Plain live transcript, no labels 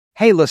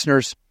Hey,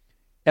 listeners,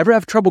 ever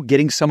have trouble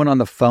getting someone on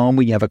the phone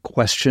when you have a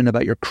question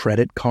about your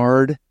credit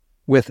card?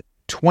 With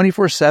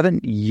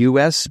 24/7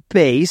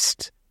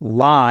 U.S.-based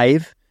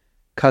live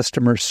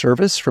customer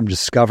service from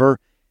Discover,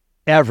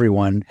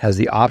 everyone has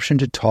the option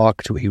to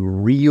talk to a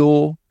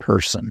real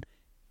person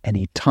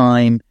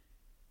anytime,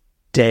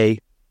 day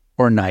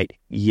or night.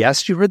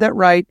 Yes, you heard that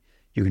right.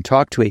 You can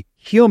talk to a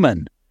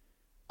human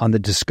on the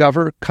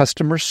Discover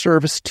customer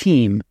service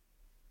team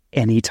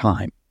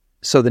anytime.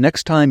 So the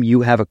next time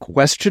you have a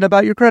question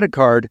about your credit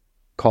card,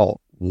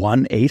 call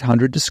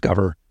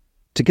 1-800-DISCOVER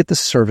to get the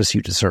service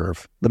you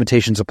deserve.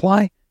 Limitations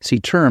apply. See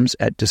terms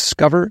at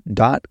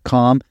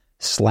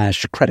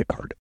discover.com/credit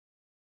card.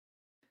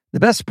 The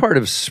best part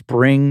of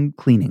spring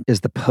cleaning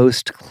is the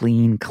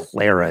post-clean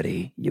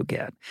clarity you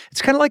get.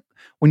 It's kind of like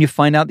when you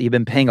find out that you've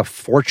been paying a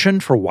fortune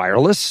for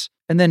wireless,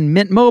 and then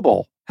Mint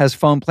Mobile has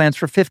phone plans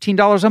for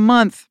 $15 a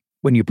month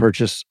when you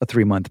purchase a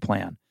 3-month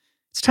plan.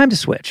 It's time to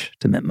switch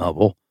to Mint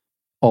Mobile.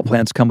 All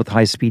plans come with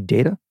high-speed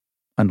data,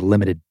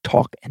 unlimited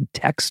talk and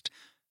text,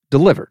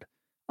 delivered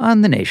on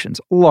the nation's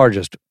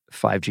largest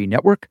 5G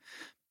network.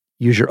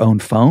 Use your own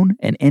phone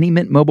and any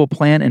Mint Mobile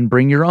plan and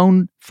bring your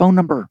own phone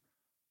number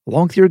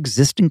along with your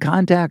existing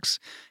contacts.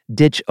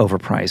 Ditch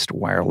overpriced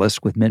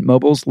wireless with Mint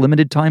Mobile's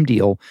limited time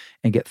deal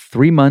and get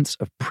 3 months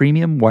of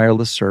premium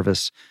wireless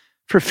service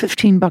for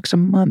 $15 a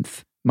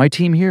month. My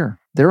team here,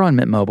 they're on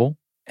Mint Mobile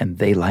and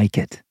they like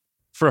it.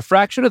 For a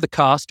fraction of the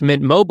cost,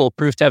 Mint Mobile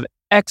proved to have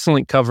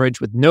excellent coverage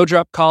with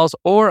no-drop calls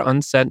or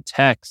unsent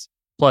texts.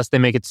 Plus, they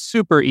make it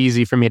super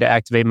easy for me to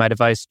activate my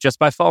device just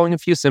by following a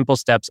few simple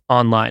steps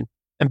online.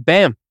 And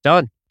bam,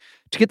 done.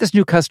 To get this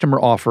new customer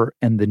offer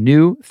and the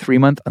new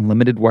 3-month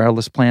unlimited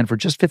wireless plan for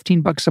just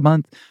 $15 a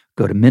month,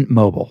 go to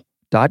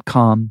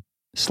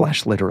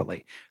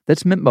mintmobile.com/literally.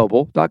 That's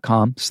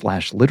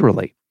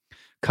mintmobile.com/literally.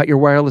 Cut your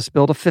wireless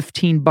bill to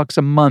 $15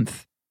 a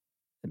month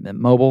at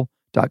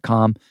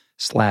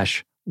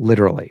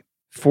mintmobile.com/literally.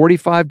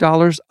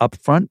 $45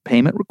 upfront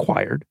payment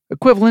required,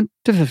 equivalent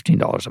to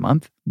 $15 a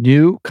month.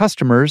 New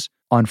customers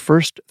on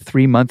first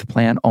 3-month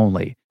plan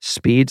only.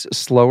 Speeds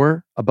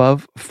slower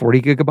above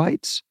 40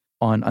 gigabytes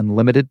on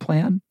unlimited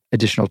plan.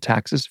 Additional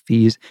taxes,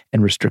 fees,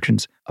 and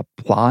restrictions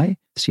apply.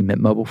 See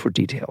Mint Mobile for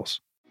details.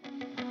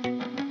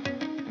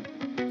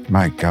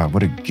 My God,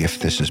 what a gift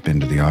this has been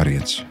to the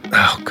audience.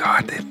 Oh,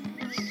 God.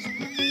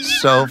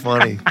 So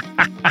funny.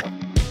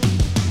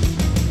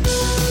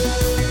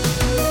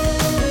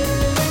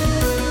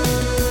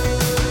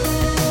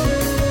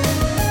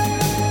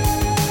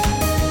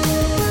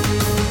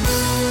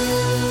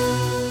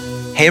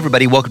 Hey,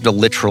 everybody. Welcome to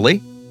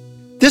Literally.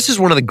 This is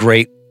one of the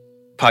great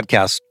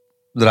podcasts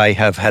that I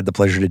have had the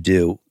pleasure to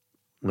do.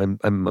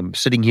 I'm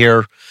sitting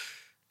here,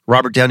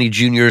 Robert Downey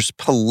Jr.'s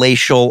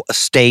palatial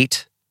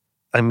estate.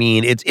 I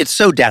mean, it's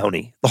so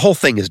Downey. The whole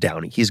thing is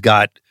Downey. He's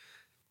got,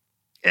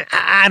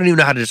 I don't even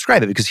know how to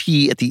describe it because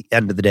he, at the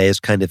end of the day, is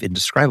kind of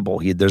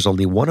indescribable. There's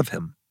only one of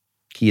him.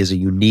 He is a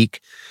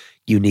unique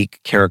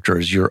character,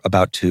 as you're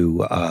about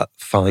to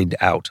find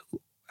out.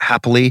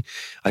 Happily,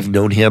 I've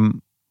known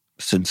him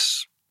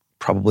since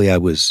probably I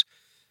was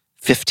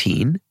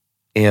 15,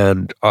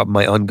 and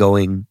my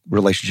ongoing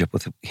relationship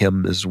with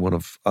him is one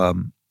of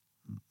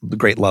the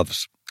great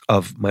loves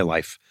of my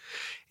life.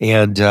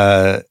 And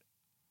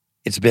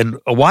it's been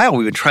a while.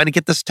 We've been trying to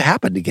get this to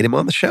happen, to get him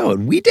on the show,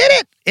 and we did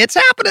it. It's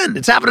happening.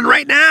 It's happening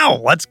right now.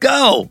 Let's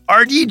go.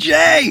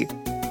 RDJ.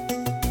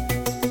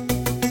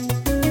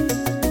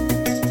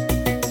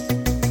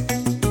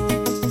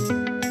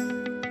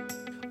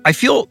 I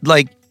feel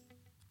like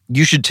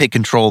you should take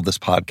control of this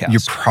podcast.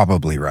 You're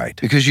probably right.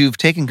 Because you've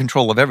taken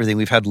control of everything.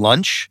 We've had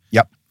lunch.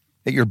 Yep.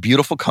 At your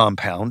beautiful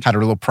compound. Had a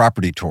little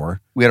property tour.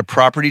 We had a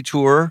property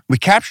tour. We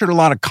captured a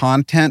lot of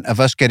content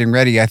of us getting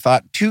ready. I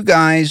thought two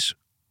guys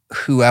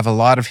who have a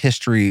lot of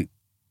history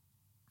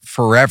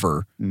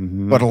forever,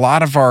 but a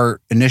lot of our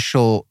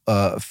initial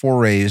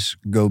forays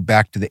go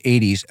back to the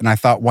 80s. And I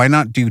thought, why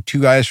not do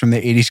two guys from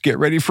the 80s get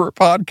ready for a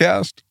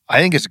podcast?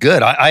 I think it's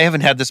good. I haven't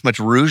had this much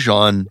rouge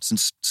on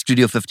since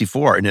Studio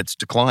 54 and its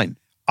decline.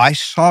 I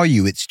saw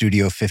you at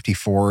Studio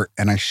 54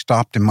 and I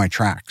stopped in my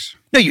tracks.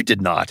 No, you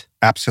did not.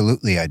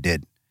 Absolutely, I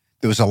did.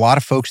 There was a lot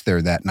of folks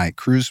there that night.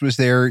 Cruz was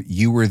there.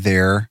 You were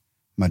there.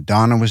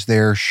 Madonna was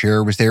there.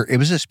 Cher was there. It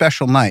was a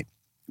special night.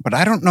 But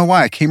I don't know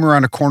why. I came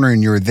around a corner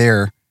and you were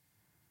there.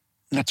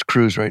 That's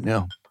Cruz right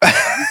now.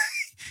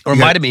 Or it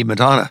might have been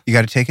Madonna. You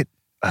got to take it?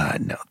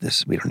 No,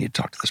 we don't need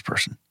to talk to this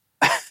person.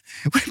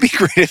 Would it be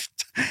great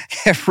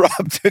if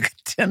Rob took a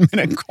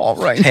 10-minute call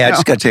right now? Hey, I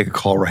just got to take a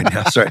call right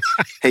now. Sorry.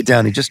 Hey,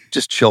 Downey,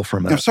 just chill for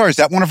a minute. I'm sorry. Is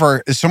that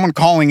is someone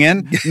calling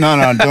in?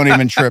 No, don't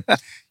even trip.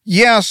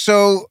 Yeah,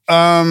 so,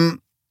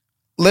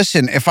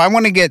 listen, if I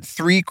want to get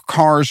 3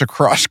 cars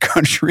across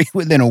country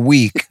within a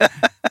week,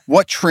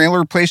 what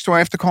trailer place do I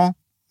have to call?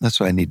 That's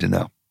what I need to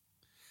know.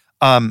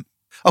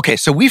 Okay,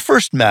 so we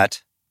first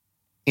met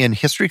in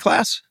history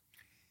class.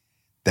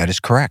 That is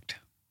correct.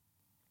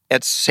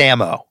 At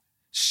SAMO.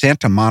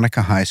 Santa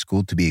Monica High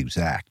School, to be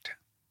exact.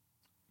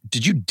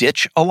 Did you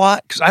ditch a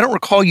lot? Because I don't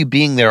recall you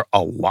being there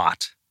a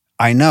lot.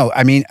 I know.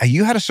 I mean,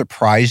 you had a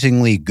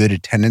surprisingly good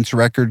attendance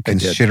record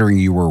considering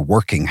you were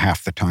working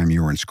half the time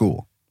you were in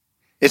school.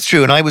 It's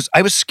true. And I was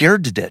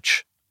scared to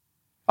ditch.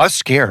 I was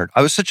scared.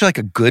 I was such like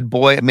a good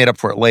boy. I made up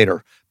for it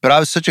later, but I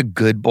was such a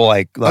good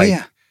boy.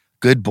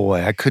 Good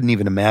boy. I couldn't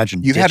even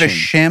imagine You had a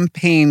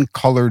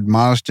champagne-colored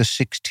Mazda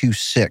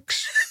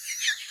 626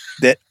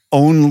 that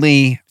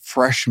only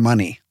fresh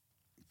money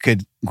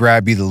could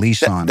grab you the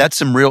lease on. That's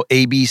some real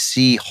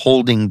ABC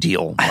holding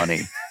deal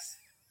money.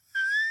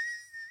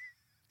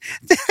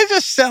 Did I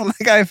just sound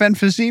like I have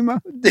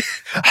emphysema?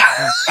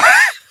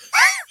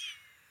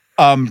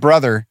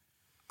 Brother,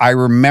 I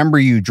remember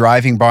you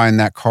driving by in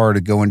that car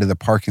to go into the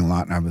parking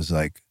lot, and I was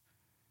like,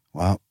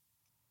 well,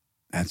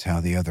 that's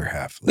how the other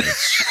half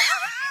lives.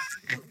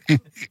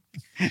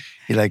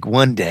 You're like,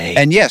 one day.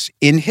 And yes,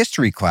 in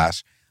history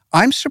class,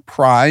 I'm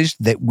surprised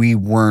that we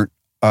weren't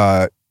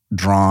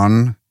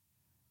drawn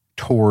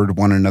toward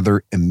one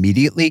another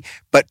immediately.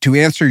 But to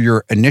answer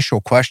your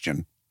initial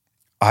question,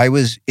 I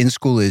was in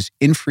school as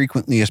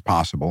infrequently as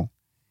possible,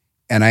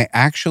 and I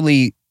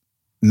actually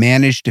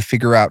managed to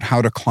figure out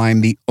how to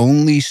climb the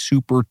only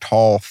super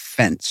tall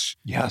fence.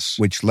 Yes.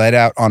 Which led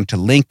out onto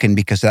Lincoln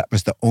because that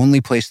was the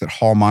only place that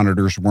hall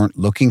monitors weren't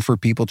looking for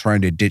people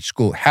trying to ditch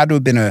school. It had to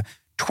have been a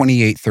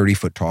 28,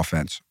 30-foot tall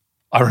fence.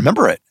 I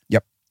remember it.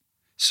 Yep.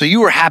 So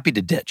you were happy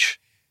to ditch.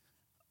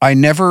 I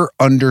never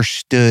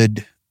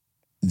understood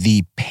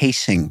the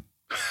pacing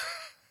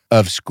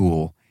of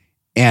school.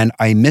 And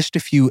I missed a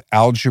few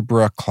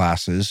algebra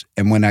classes.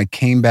 And when I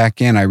came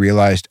back in, I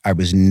realized I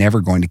was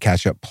never going to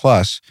catch up.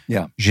 Plus,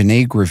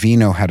 Janae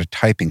Gravino had a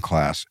typing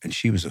class, and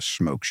she was a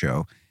smoke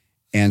show.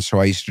 And so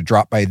I used to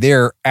drop by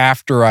there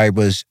after I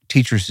was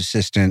teacher's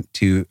assistant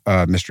to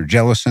Mr.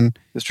 Jellison.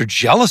 Mr.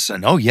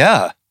 Jellison, oh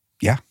yeah.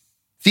 Yeah.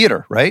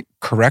 Theater, right?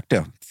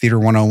 Correcto. Theater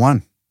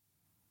 101.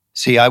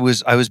 See, I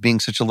was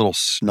being such a little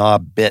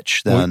snob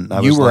bitch then.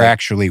 Well, you were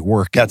actually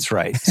working. That's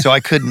right. So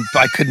I couldn't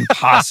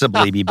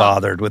possibly be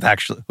bothered with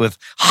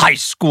high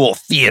school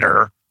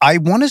theater. I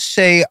want to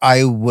say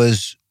I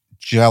was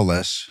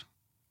jealous,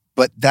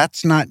 but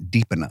that's not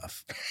deep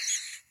enough.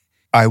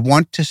 I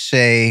want to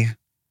say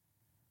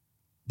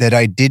that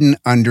I didn't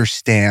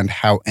understand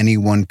how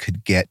anyone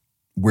could get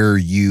where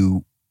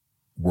you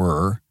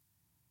were,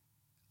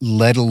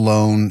 let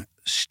alone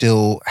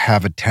still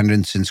have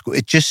attendance in school.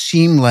 It just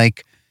seemed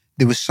like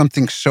there was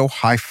something so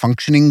high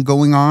functioning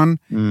going on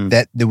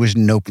that there was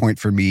no point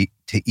for me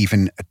to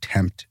even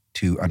attempt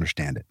to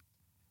understand it.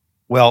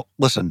 Well,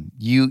 listen,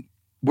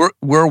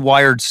 we're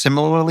wired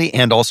similarly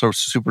and also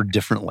super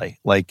differently.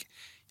 Like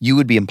you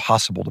would be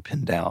impossible to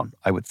pin down,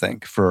 I would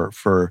think,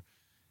 for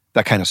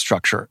that kind of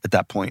structure at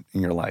that point in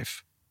your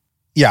life.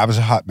 Yeah, I was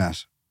a hot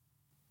mess.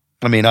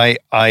 I mean,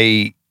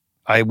 I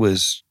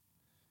was,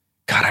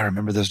 God, I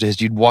remember those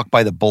days. You'd walk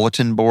by the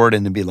bulletin board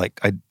and it'd be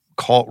like, I'd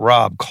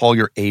call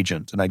your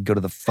agent, and I'd go to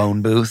the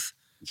phone booth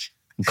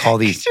and call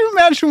these. Can you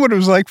imagine what it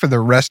was like for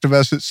the rest of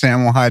us at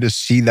Samuel High to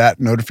see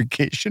that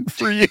notification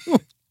for you?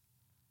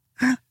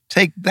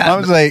 Take that. I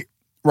was like,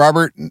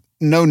 Robert,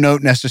 no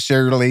note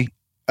necessarily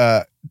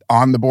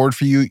on the board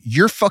for you.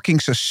 You're fucking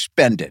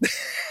suspended.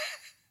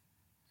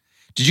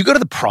 Did you go to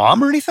the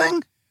prom or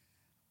anything?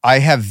 I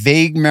have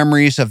vague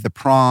memories of the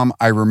prom.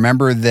 I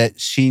remember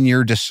that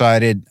senior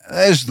decided,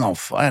 there's no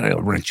fun.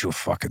 I'll rent you a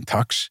fucking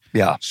tux.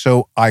 Yeah.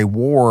 So I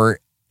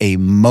wore a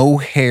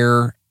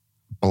mohair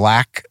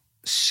black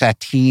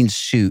sateen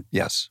suit.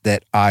 Yes.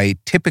 That I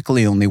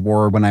typically only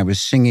wore when I was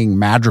singing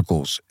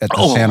madrigals at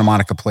the Santa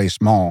Monica Place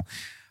Mall.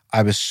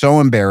 I was so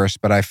embarrassed,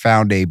 but I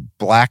found a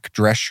black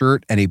dress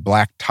shirt and a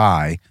black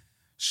tie.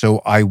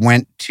 So I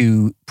went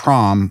to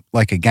prom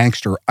like a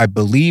gangster, I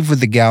believe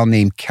with a gal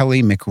named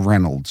Kelly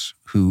McReynolds,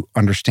 who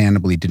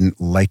understandably didn't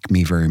like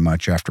me very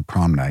much after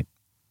prom night.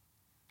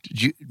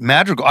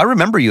 Madrigal? I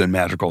remember you in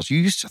madrigals. You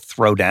used to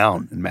throw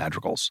down in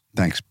madrigals.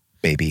 Thanks,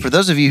 baby. For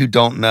those of you who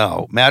don't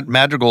know,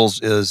 madrigals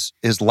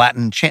is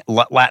Latin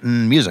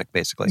Latin music,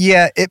 basically.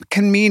 Yeah, it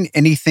can mean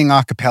anything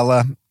a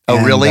cappella.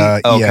 Oh, really?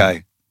 Okay. Yeah.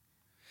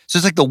 So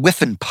it's like the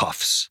Whiff and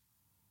Puffs.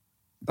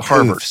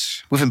 Harvard.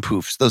 Whiff and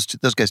Poofs.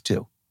 Those guys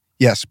too.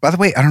 Yes. By the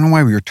way, I don't know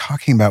why we were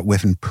talking about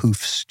Whiff and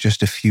Poofs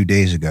just a few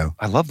days ago.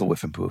 I love the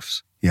Whiff and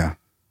Poofs. Yeah.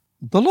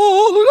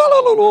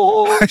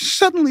 I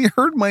suddenly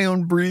heard my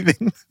own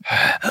breathing.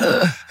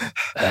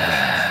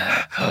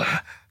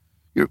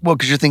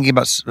 Because you're thinking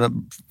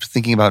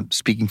about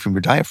speaking from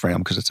your diaphragm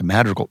because it's a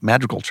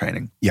madrigal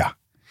training. Yeah.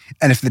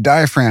 And if the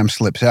diaphragm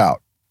slips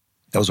out.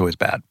 That was always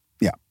bad.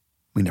 Yeah.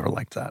 We never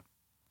liked that.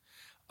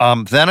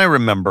 Then I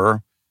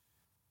remember,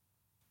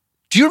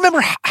 do you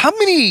remember how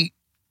many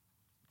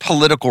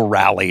political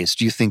rallies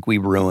do you think we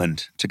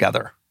ruined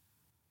together?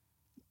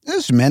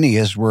 As many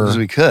as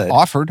we could.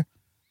 Offered.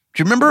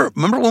 Do you remember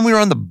when we were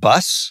on the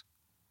bus?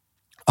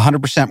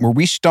 100%. Were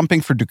we stumping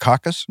for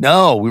Dukakis?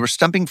 No, we were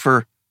stumping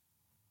for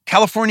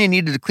California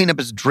needed to clean up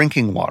its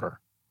drinking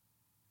water.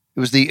 It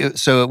was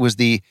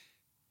the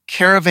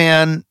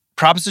Caravan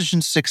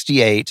Proposition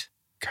 68.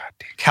 God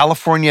damn.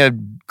 California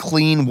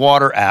Clean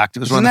Water Act. It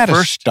was Isn't one of the that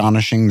first.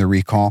 Astonishing, the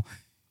recall?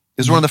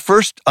 It was one of the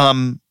first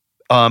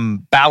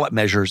ballot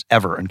measures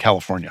ever in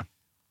California.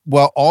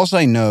 Well, all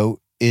I know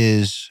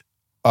is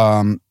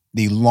the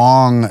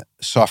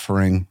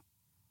long-suffering,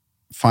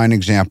 fine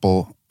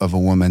example of a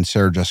woman,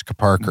 Sarah Jessica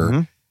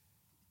Parker,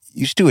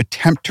 used to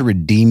attempt to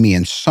redeem me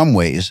in some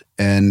ways,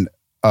 and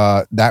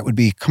that would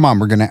be, come on,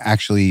 we're going to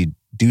actually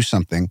do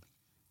something.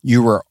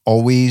 You were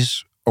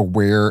always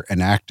aware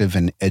and active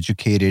and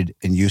educated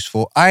and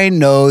useful. I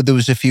know there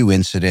was a few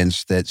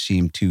incidents that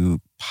seemed to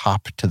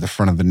pop to the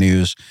front of the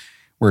news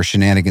where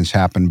shenanigans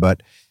happened,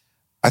 but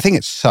I think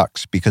it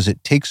sucks because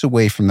it takes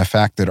away from the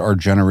fact that our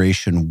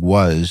generation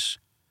was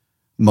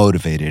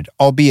motivated,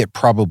 albeit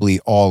probably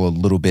all a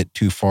little bit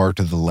too far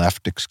to the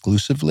left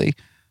exclusively.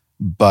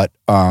 But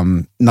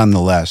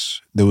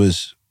nonetheless, there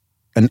was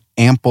an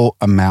ample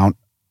amount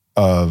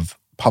of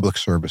public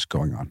service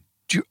going on.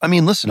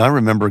 Listen, I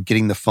remember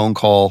getting the phone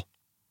call.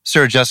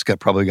 Sarah Jessica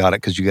probably got it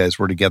because you guys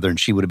were together and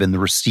she would have been the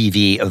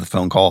receivee of the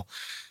phone call.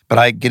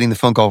 But getting the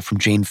phone call from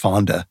Jane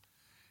Fonda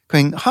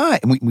going, hi.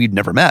 And we'd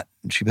never met.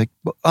 And she'd be like,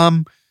 well,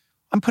 I'm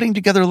putting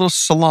together a little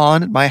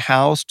salon at my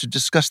house to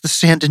discuss the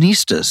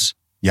Sandinistas.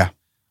 Yeah.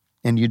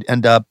 And you'd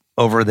end up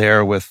over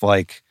there with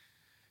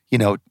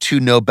 2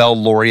 Nobel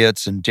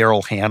laureates and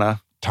Daryl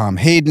Hannah. Tom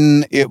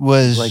Hayden. It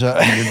was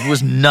it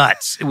was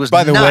nuts. It was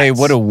by the nuts. way,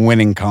 what a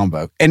winning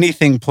combo.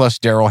 Anything plus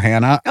Daryl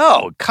Hannah.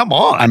 Oh, come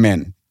on. I'm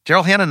in.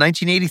 Daryl Hannah,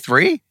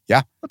 1983?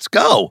 Yeah. Let's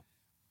go.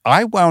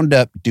 I wound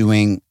up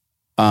doing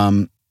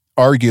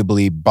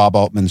arguably Bob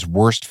Altman's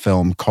worst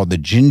film called The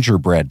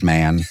Gingerbread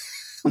Man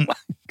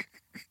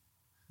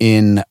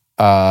in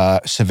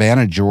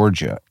Savannah,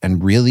 Georgia,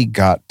 and really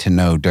got to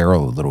know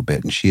Daryl a little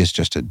bit. And she is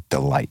just a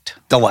delight.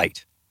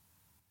 Delight.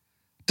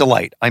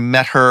 I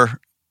met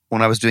her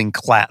when I was doing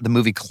the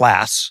movie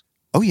Class.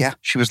 Oh, yeah.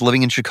 She was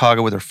living in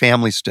Chicago with her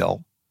family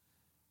still.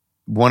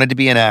 Wanted to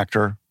be an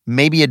actor.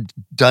 Maybe had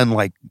done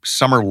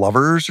Summer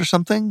Lovers or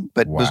something,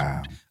 but was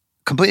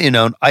completely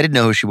unknown. I didn't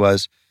know who she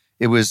was.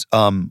 It was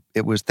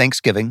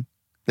Thanksgiving.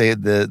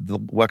 The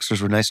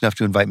Wexlers were nice enough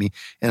to invite me,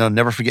 and I'll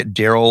never forget.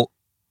 Daryl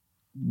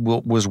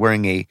was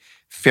wearing a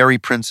fairy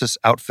princess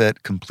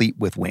outfit, complete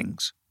with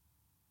wings.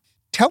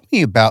 Tell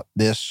me about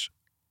this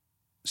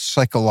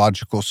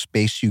psychological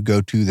space you go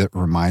to that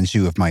reminds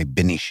you of my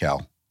Benny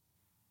shell.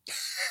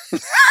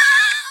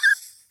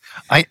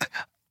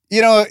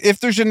 If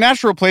there's a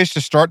natural place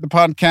to start the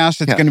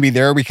podcast, it's going to be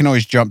there. We can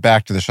always jump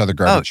back to this other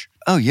garbage.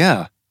 Oh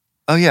yeah.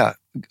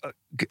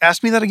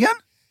 Ask me that again?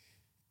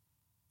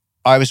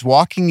 I was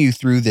walking you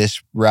through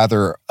this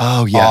rather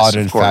odd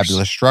and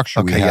fabulous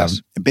structure we have,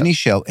 Benny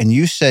shell, and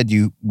you said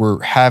you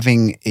were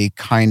having a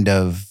kind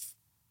of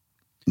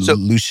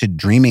lucid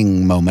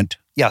dreaming moment.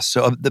 Yes.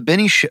 So the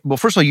Benny shell. Well,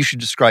 first of all, you should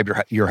describe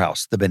your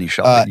house, the Benny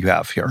shell that you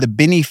have here. The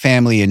Benny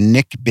family, and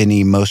Nick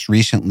Benny most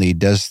recently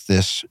does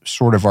this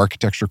sort of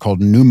architecture called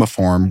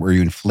pneumoform, where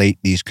you inflate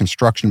these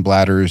construction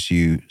bladders,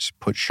 you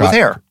put shot with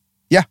hair.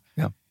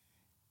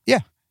 Yeah.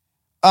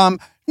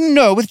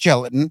 No, with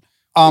gelatin.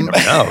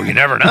 You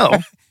never know.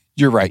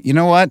 You're right. You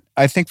know what?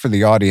 I think for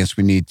the audience,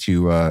 we need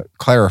to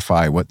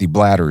clarify what the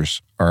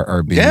bladders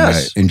are being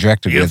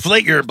injected with. You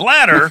inflate your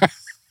bladder.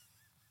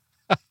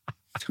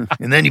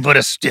 And then you put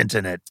a stint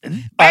in it,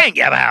 and bang,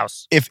 you have a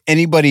house. If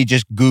anybody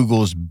just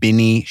Googles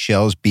Benny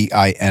shells,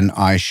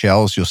 BINI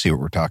shells, you'll see what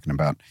we're talking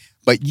about.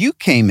 But you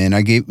came in,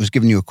 was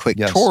giving you a quick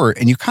tour,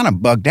 and you kind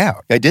of bugged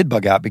out. I did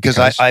bug out because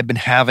I've been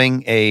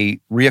having a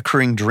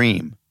reoccurring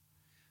dream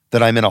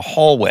that I'm in a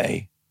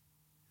hallway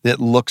that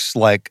looks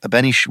like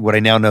what I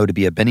now know to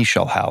be a Benny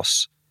shell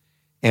house.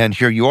 And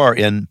here you are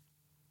in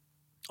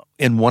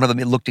one of them.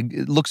 It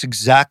looks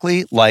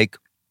exactly like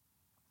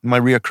my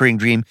reoccurring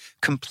dream,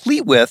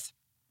 complete with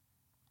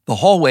the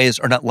hallways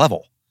are not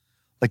level.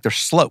 Like they're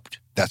sloped.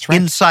 That's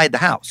right. Inside the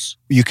house.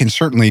 You can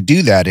certainly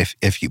do that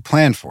if you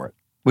plan for it.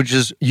 Which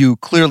is, you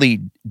clearly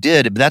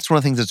did. But that's one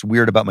of the things that's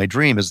weird about my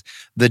dream is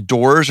the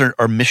doors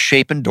are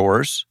misshapen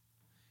doors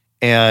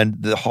and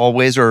the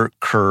hallways are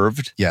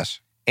curved. Yes.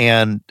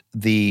 And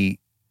the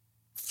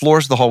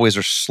floors of the hallways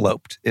are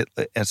sloped.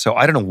 And so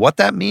I don't know what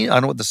that means. I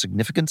don't know what the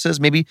significance is.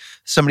 Maybe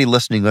somebody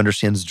listening who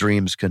understands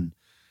dreams can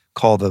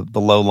call the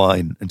low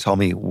line and tell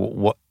me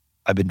what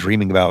I've been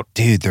dreaming about.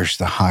 Dude, there's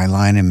the high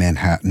line in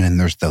Manhattan and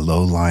there's the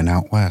low line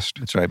out west.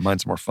 That's right.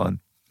 Mine's more fun.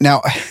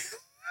 Now,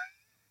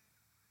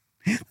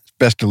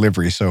 best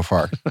delivery so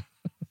far.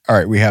 All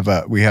right, we have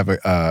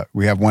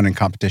one in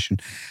competition.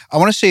 I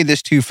want to say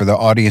this too for the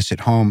audience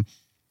at home.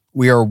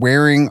 We are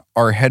wearing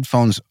our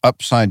headphones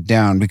upside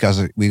down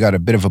because we got a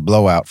bit of a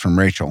blowout from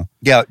Rachel.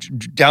 Yeah,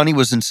 Downey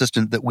was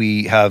insistent that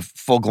we have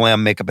full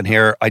glam makeup and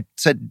hair. I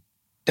said,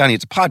 Downey,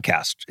 it's a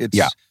podcast.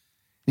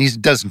 He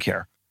doesn't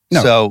care.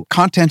 No, so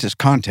content is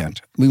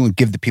content. We will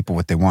give the people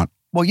what they want.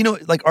 Well,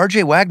 like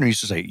R.J. Wagner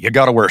used to say, you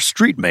got to wear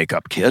street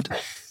makeup, kid.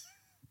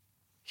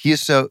 He is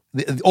so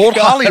the old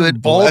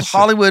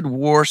Hollywood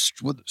wore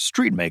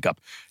street makeup.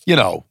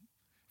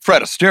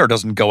 Fred Astaire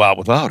doesn't go out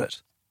without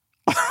it.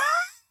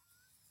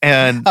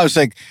 And I was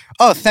like,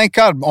 oh, thank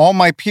God, all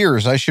my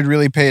peers. I should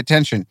really pay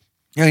attention.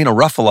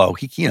 Ruffalo.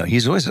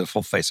 He's always a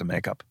full face of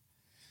makeup.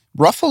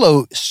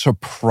 Ruffalo,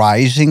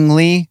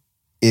 surprisingly,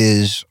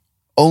 is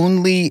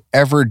only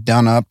ever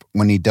done up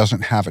when he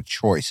doesn't have a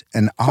choice.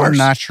 And au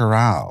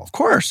natural. Of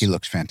course. He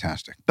looks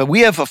fantastic. But we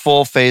have a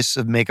full face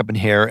of makeup and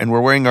hair, and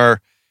we're wearing our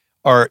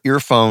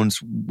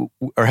earphones,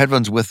 our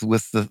headphones with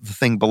the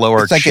thing below our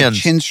chins. It's like chins.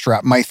 a chin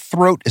strap. My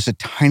throat is a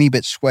tiny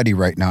bit sweaty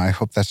right now. I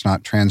hope that's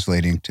not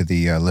translating to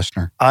the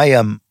listener.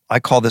 I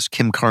call this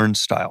Kim Carnes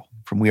style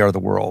from We Are the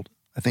World.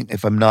 I think,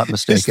 if I'm not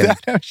mistaken,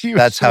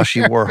 that's how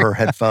she wore her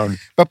headphone.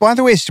 But by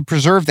the way, it's to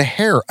preserve the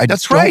hair.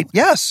 That's right.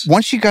 Yes.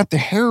 Once you got the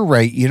hair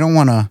right, you don't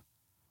want to.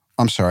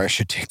 I'm sorry, I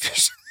should take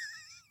this.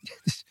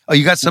 Oh,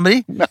 you got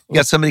somebody? No. You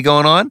got somebody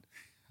going on?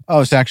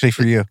 Oh, it's actually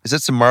for you. Is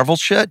it some Marvel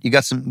shit? You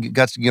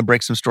gonna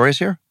break some stories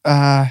here?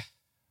 Not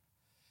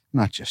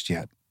just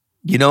yet.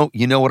 You know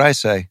what I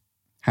say.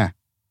 Huh.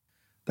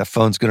 That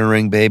phone's gonna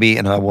ring, baby,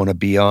 and I want to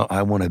be on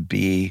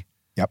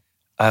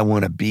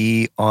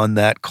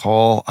that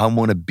call. I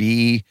want to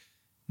be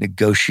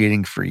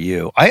negotiating for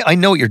you. I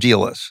know what your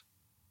deal is.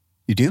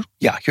 You do?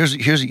 Yeah, here's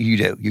what you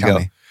do. You Tell go,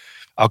 me.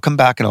 I'll come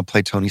back and I'll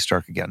play Tony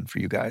Stark again for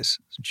you guys,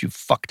 since you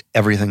fucked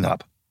everything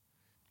up.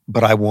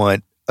 But I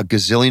want $1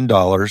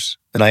 gazillion,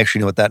 and I actually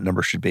know what that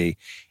number should be.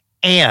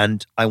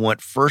 And I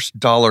want first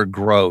dollar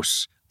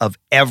gross of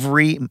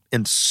every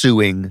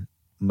ensuing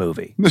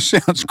movie. This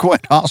sounds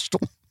quite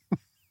hostile.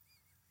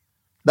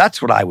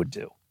 That's what I would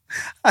do.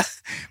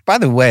 By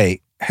the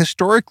way,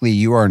 historically,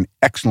 you are an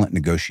excellent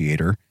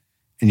negotiator,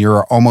 and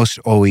you're almost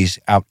always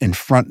out in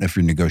front of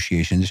your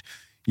negotiations.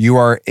 You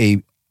are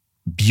a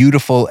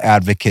beautiful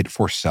advocate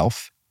for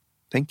self.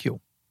 Thank you.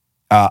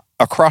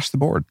 Across the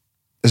board.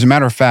 As a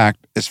matter of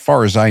fact, as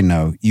far as I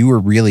know, you were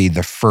really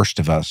the first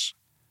of us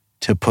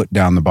to put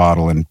down the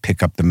bottle and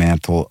pick up the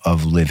mantle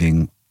of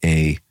living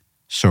a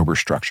sober,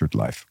 structured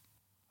life.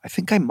 I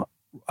think I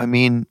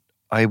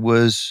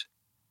was,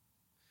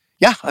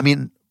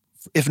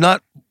 if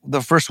not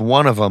the first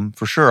one of them,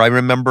 for sure. I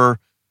remember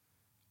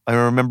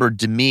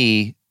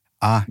Demi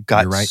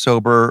got you're right.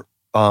 sober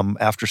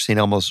after St.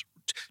 Elmo's.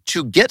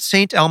 To get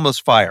St. Elmo's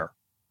Fire,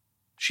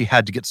 she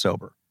had to get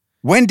sober.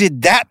 When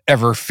did that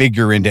ever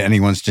figure into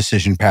anyone's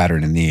decision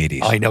pattern in the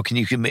 80s? I know.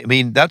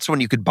 That's when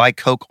you could buy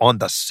Coke on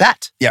the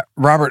set. Yeah,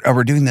 Robert,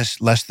 we're doing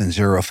this less than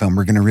zero film.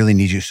 We're going to really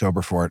need you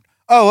sober for it.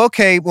 Oh,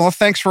 okay. Well,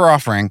 thanks for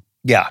offering.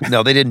 Yeah,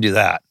 no, they didn't do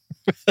that.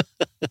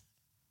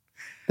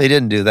 They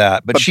didn't do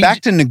that. But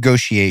back to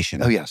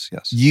negotiation. Oh, yes.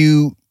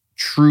 You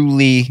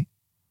truly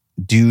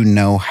do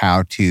know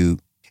how to.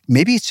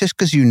 Maybe it's just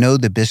because you know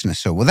the business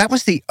so well. That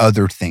was the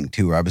other thing,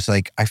 too. I was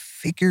like, I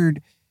figured,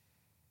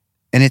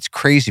 and it's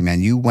crazy,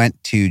 man. You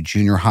went to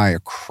junior high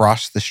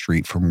across the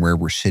street from where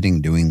we're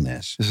sitting doing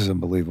this. This is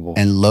unbelievable.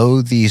 And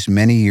lo, these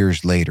many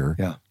years later,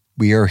 yeah,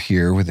 we are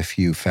here with a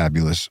few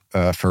fabulous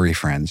furry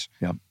friends.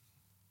 Yeah.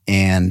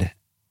 And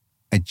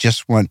I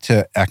just want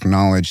to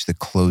acknowledge the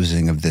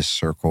closing of this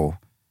circle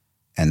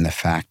and the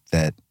fact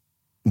that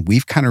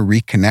we've kind of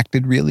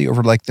reconnected really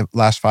over like the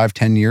last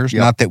 5-10 years. Yep.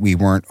 Not that we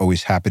weren't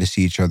always happy to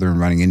see each other and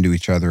running into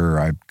each other, or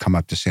I'd come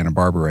up to Santa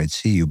Barbara, I'd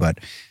see you, but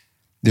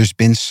there's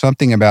been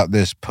something about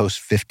this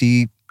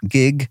post-50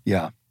 gig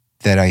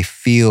that I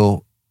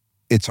feel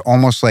it's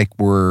almost like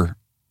we're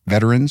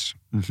veterans.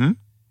 Mm-hmm.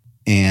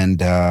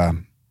 And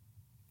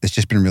it's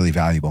just been really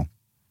valuable.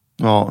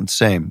 Well, and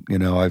same.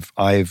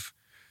 I've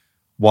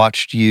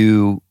watched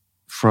you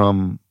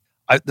from...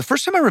 the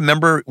first time I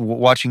remember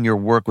watching your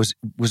work was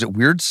it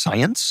Weird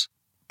Science?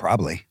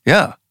 Probably.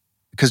 Yeah.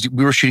 Because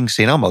we were shooting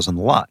St. Elmo's on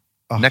the lot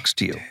next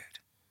to you. Dude.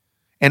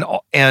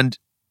 And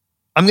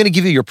I'm going to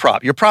give you your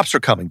prop. Your props are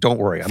coming. Don't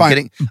worry.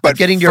 I'm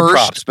getting your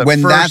props. But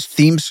when that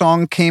theme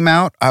song came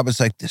out, I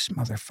was like, this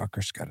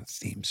motherfucker's got a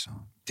theme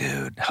song.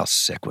 Dude, how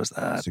sick was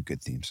that? It's a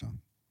good theme song.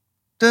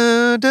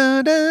 Da,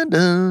 da, da,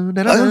 da,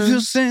 da, da. I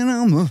feel St.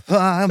 Elmo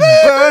fire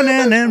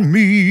burning in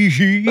me.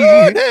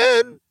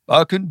 Burning.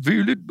 I can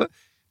feel it. But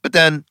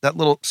then that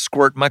little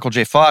squirt Michael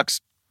J.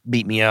 Fox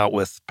beat me out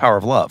with Power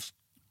of Love.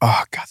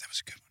 Oh, God, that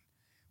was a good one.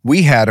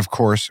 We had, of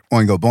course,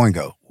 Oingo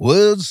Boingo.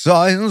 With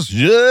science,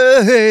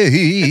 yay.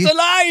 It's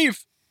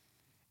alive.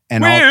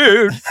 And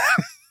weird.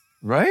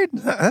 Right?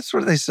 That's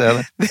what they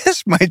said.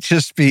 This might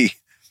just be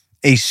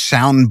a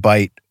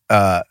soundbite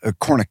a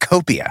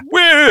cornucopia.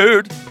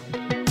 Weird.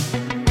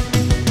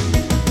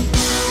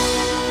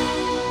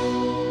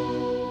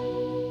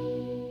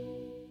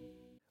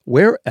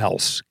 Where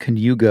else can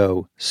you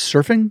go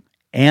surfing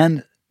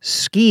and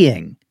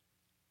skiing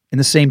in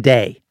the same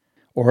day?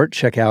 Or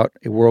check out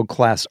a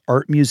world-class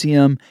art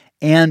museum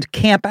and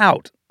camp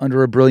out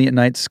under a brilliant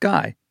night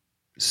sky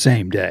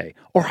same day?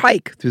 Or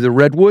hike through the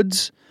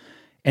redwoods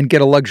and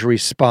get a luxury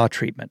spa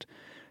treatment?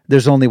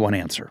 There's only one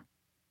answer: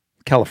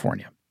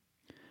 California.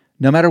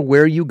 No matter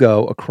where you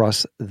go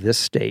across this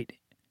state,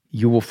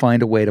 you will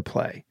find a way to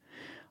play.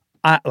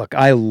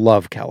 I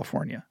love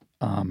California.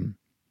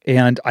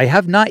 And I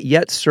have not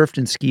yet surfed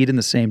and skied in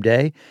the same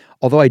day,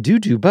 although I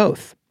do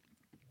both.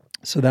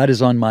 So that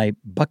is on my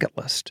bucket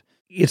list.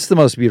 It's the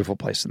most beautiful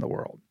place in the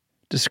world.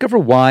 Discover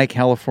why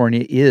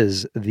California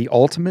is the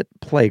ultimate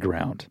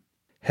playground.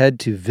 Head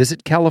to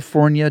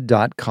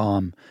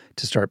visitcalifornia.com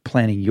to start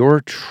planning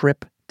your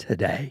trip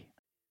today.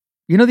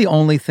 You know the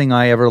only thing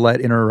I ever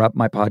let interrupt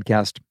my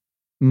podcast?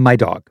 My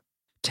dog.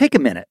 Take a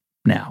minute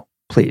now,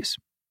 please.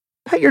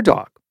 Pet your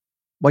dog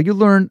while you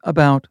learn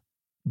about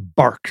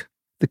Bark,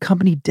 the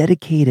company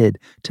dedicated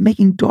to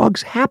making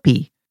dogs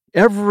happy.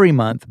 Every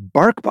month,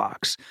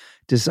 BarkBox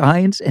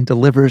designs and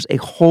delivers a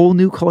whole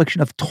new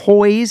collection of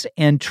toys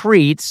and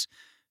treats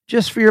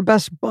just for your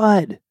best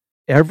bud.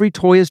 Every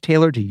toy is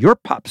tailored to your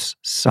pup's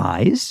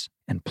size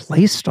and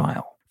play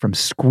style. From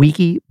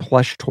squeaky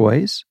plush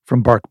toys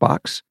from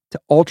BarkBox to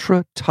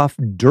ultra tough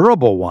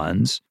durable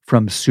ones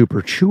from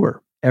Super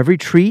Chewer. Every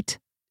treat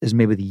is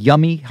made with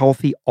yummy,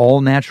 healthy,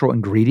 all-natural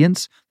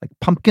ingredients like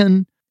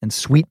pumpkin and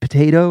sweet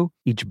potato.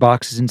 Each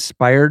box is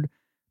inspired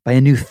by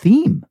a new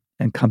theme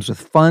and comes with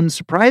fun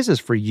surprises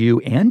for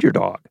you and your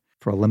dog.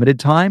 For a limited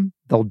time,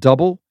 they'll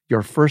double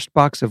your first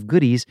box of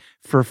goodies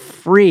for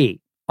free.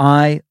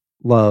 I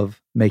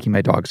love making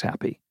my dogs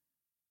happy.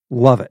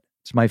 Love it.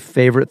 It's my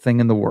favorite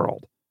thing in the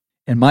world.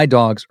 And my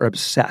dogs are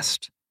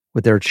obsessed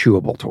with their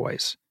chewable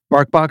toys.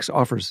 BarkBox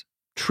offers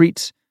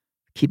treats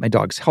that keep my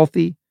dogs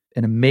healthy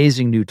and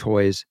amazing new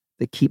toys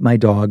that keep my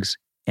dogs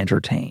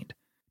entertained.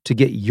 To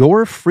get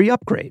your free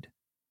upgrade,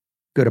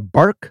 go to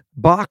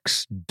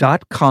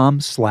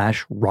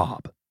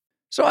barkbox.com/Rob.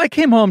 So I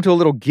came home to a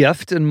little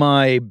gift in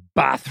my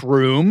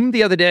bathroom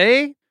the other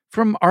day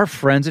from our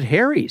friends at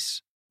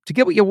Harry's. To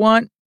get what you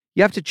want,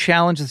 you have to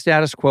challenge the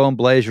status quo and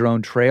blaze your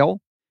own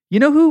trail. You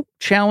know who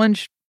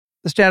challenged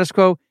the status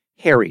quo?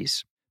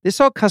 Harry's. They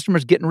saw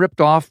customers getting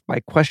ripped off by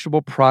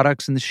questionable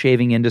products in the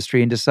shaving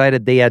industry and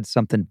decided they had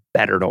something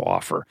better to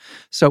offer.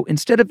 So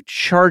instead of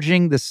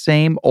charging the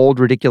same old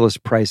ridiculous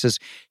prices,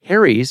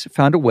 Harry's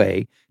found a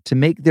way to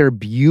make their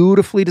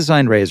beautifully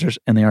designed razors,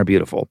 and they are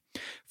beautiful,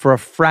 for a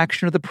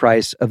fraction of the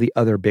price of the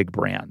other big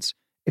brands.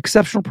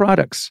 Exceptional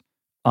products,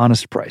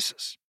 honest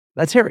prices.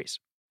 That's Harry's.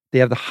 They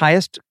have the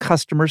highest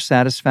customer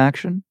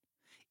satisfaction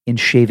in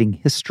shaving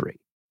history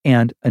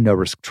and a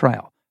no-risk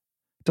trial.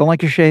 Don't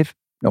like your shave?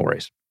 No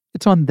worries.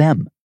 It's on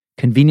them.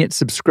 Convenient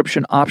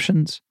subscription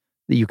options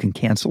that you can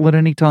cancel at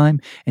any time.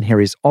 And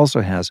Harry's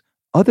also has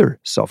other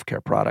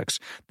self-care products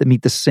that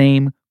meet the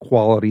same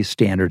quality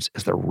standards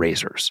as their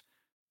razors.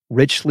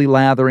 Richly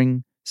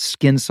lathering,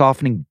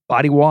 skin-softening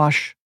body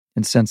wash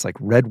in scents like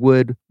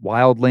redwood,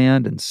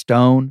 wildland, and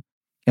stone.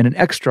 And an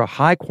extra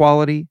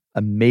high-quality,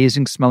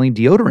 amazing-smelling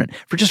deodorant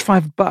for just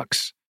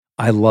 $5.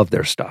 I love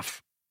their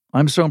stuff.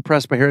 I'm so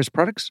impressed by Harry's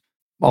products.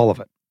 All of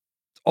it.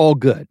 It's all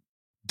good.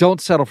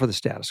 Don't settle for the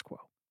status quo.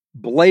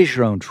 Blaze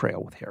your own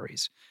trail with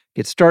Harry's.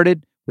 Get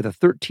started with a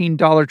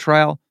 $13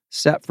 trial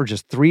set for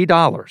just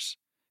 $3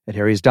 at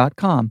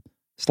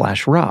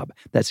harrys.com/Rob.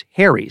 That's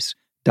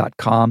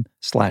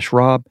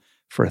harrys.com/Rob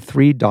for a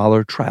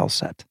 $3 trial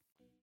set.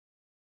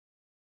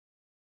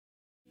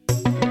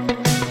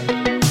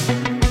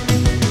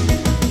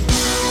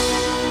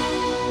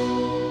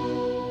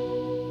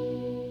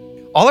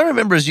 All I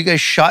remember is you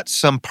guys shot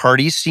some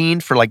party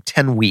scene for like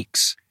 10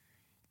 weeks.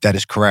 That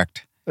is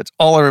correct. That's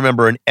all I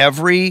remember. And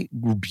every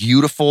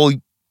beautiful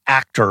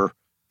actor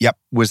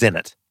was in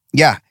it.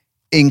 Yeah,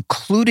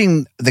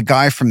 including the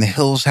guy from The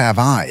Hills Have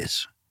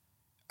Eyes.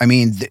 I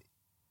mean,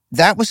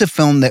 that was a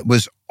film that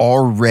was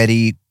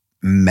already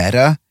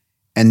meta,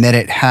 and that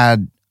it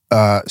had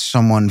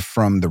someone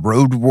from The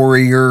Road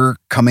Warrior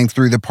coming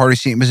through the party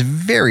scene. It was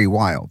very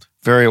wild.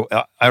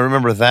 I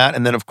remember that.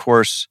 And then, of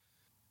course,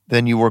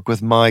 then you work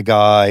with my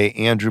guy,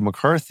 Andrew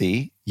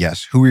McCarthy.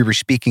 Yes, who we were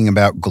speaking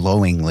about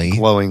glowingly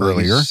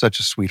earlier. He's such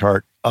a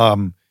sweetheart.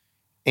 And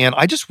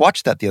I just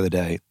watched that the other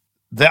day.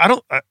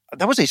 That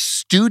was a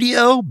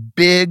studio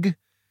big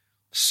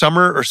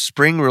summer or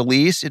spring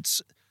release.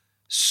 It's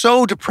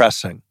so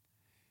depressing.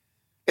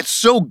 It's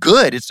so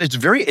good. It's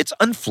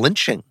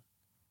unflinching.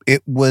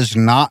 It was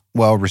not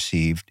well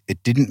received.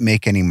 It didn't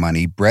make any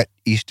money. Bret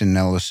Easton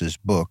Ellis's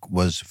book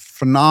was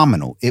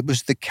phenomenal. It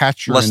was the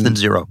catcher. Less than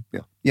zero.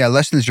 Yeah. Yeah,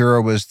 Less Than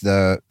Zero was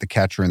the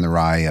catcher in the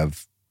rye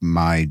of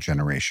my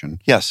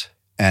generation. Yes.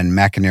 And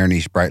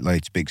McInerney's Bright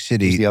Lights, Big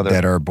City,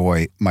 that our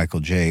boy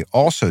Michael J.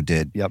 also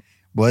did,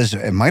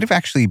 it might have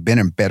actually been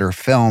a better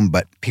film,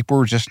 but people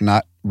were just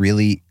not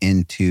really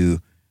into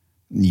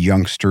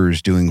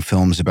youngsters doing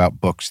films about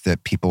books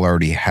that people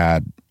already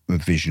had a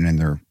vision in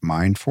their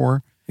mind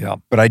for. Yeah.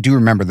 But I do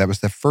remember that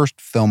was the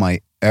first film I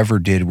ever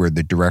did where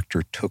the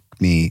director took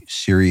me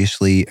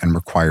seriously and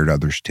required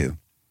others to.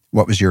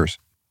 What was yours?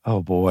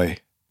 Oh, boy.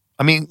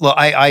 I mean, look,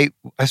 I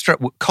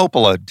start what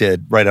Coppola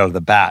did right out of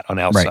the bat on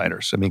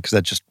Outsiders. Right. I mean, because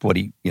that's just what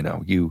he's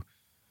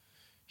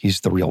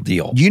the real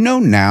deal. You know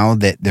now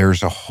that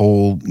there's a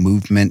whole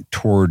movement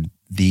toward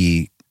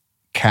the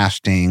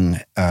casting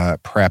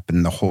prep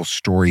and the whole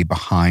story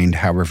behind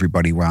how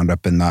everybody wound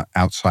up in the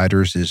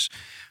Outsiders is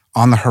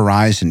on the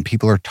horizon.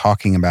 People are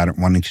talking about it,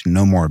 wanting to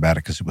know more about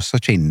it because it was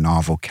such a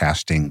novel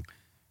casting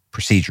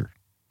procedure.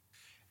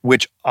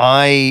 Which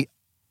I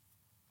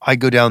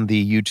go down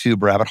the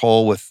YouTube rabbit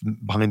hole with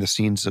behind the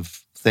scenes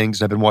of things.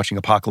 And I've been watching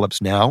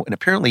Apocalypse Now. And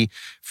apparently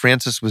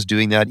Francis was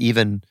doing that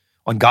even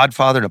on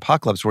Godfather and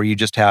Apocalypse, where you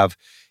just have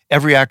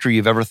every actor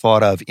you've ever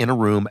thought of in a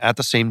room at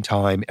the same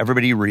time.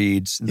 Everybody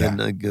reads. And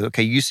then,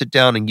 okay, you sit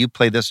down and you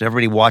play this and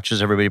everybody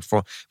watches everybody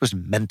perform. It was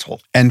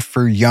mental. And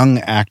for young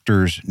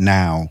actors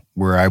now,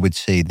 where I would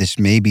say this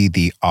may be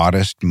the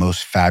oddest,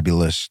 most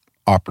fabulous,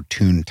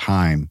 opportune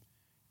time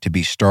to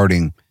be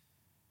starting,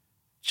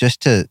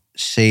 just to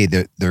say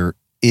that there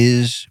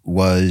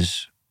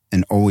was,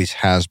 and always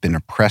has been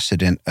a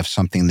precedent of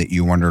something that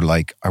you wonder,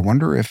 like, I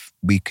wonder if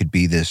we could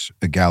be this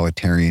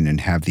egalitarian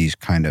and have these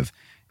kind of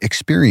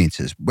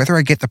experiences. Whether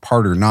I get the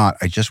part or not,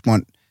 I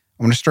want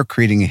to start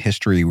creating a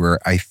history where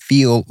I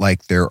feel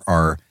like there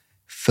are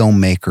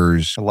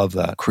filmmakers, I love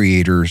that,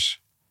 creators,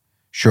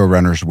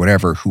 showrunners,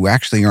 whatever, who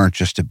actually aren't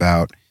just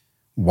about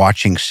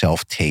watching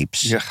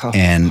self-tapes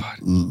and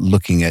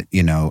looking at,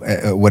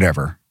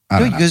 whatever. I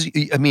don't know. Because,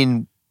 I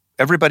mean,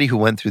 everybody who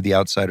went through the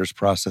Outsiders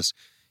process,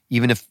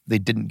 even if they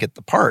didn't get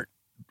the part,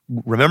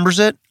 remembers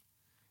it.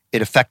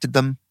 It affected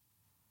them.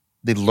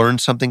 They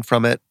learned something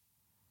from it.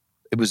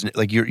 It was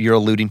like you're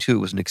alluding to. It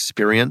was an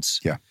experience.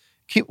 Yeah.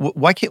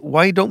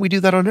 Why don't we do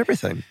that on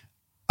everything?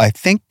 I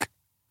think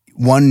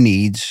one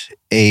needs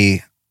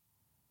a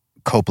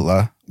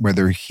Coppola,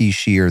 whether he,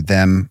 she, or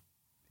them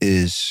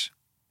is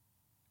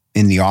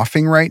in the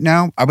offing right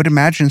now. I would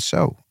imagine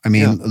so. I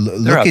mean,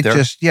 look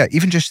at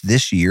even just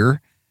this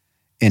year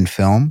in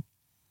film.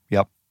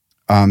 Yep.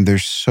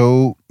 There's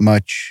so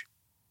much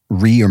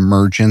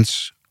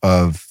reemergence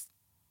of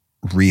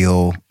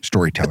real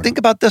storytelling. But think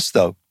about this,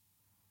 though.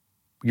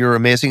 You're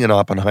amazing in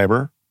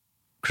Oppenheimer.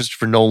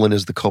 Christopher Nolan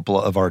is the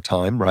Coppola of our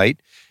time, right?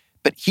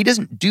 But he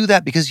doesn't do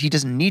that because he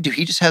doesn't need to.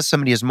 He just has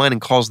somebody in his mind and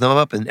calls them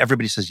up and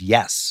everybody says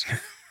yes.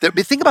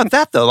 Think about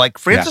that, though. Like,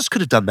 Francis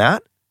could have done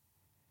that.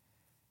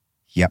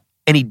 Yep.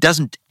 And he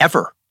doesn't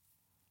ever.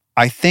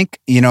 I think,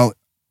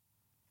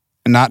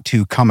 not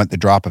to come at the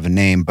drop of a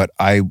name, but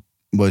I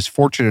was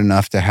fortunate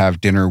enough to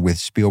have dinner with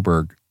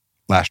Spielberg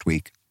last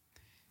week.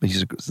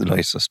 He's the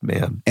nicest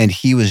man. And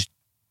he was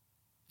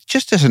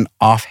just as an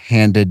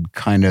offhanded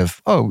kind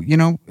of, are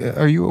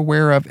you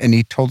aware of? And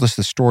he told us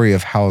the story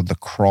of how the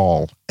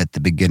crawl at the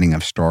beginning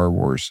of Star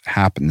Wars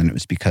happened. And it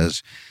was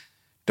because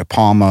De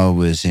Palma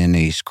was in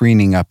a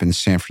screening up in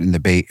in the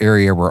Bay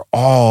Area where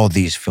all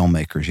these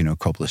filmmakers,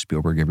 Coppola,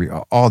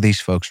 Spielberg, all these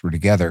folks were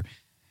together,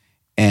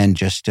 and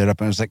just stood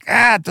up and was like,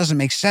 it doesn't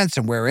make sense.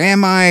 And where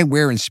am I?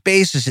 Where in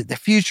space? Is it the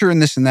future?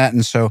 And this and that.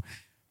 And so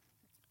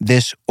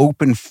this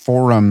open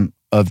forum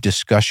of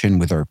discussion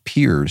with our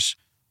peers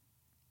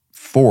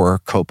for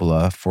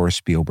Coppola, for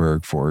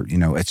Spielberg, for,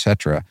 et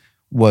cetera,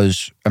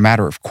 was a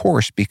matter of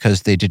course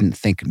because they didn't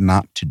think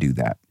not to do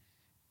that.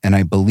 And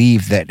I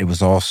believe that it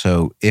was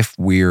also,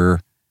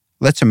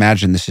 let's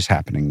imagine this is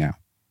happening now.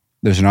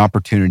 There's an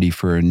opportunity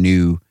for a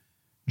new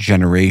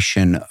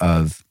generation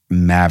of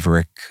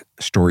maverick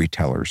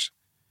storytellers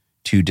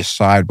to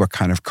decide what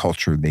kind of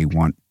culture they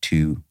want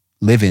to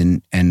live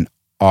in and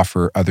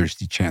offer others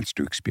the chance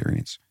to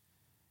experience.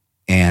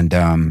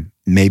 And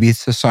maybe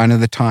it's a sign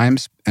of the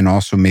times, and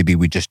also maybe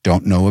we just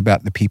don't know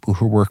about the people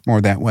who work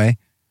more that way.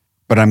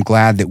 But I'm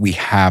glad that we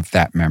have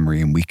that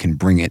memory and we can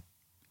bring it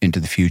into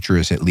the future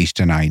as at least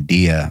an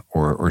idea,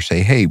 or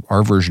say, hey,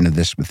 our version of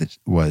this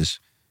was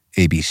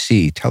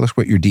ABC. Tell us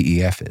what your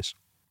DEF is.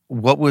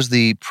 What was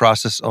the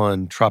process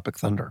on Tropic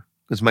Thunder?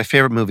 It was my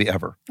favorite movie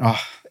ever. Oh.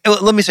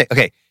 Let me say,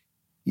 okay,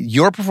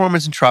 your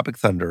performance in Tropic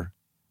Thunder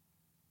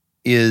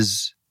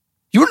you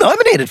were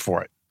nominated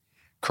for it.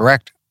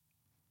 Correct.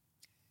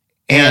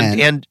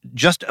 And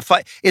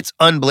justify, it's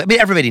unbelievable. I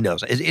mean, everybody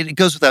knows. It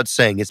goes without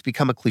saying. It's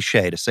become a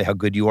cliche to say how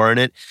good you are in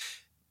it.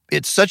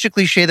 It's such a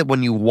cliche that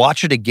when you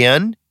watch it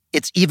again,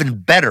 it's even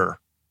better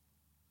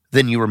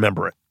than you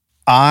remember it.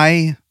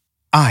 Only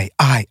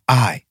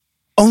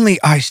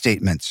I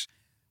statements.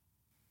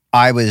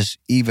 I was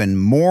even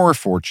more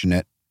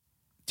fortunate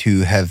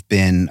to have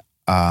been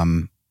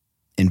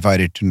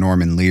invited to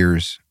Norman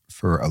Lear's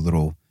for a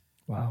little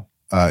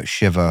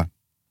Shiva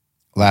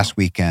last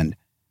weekend.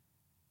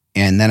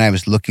 And then I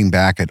was looking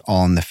back at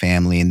All in the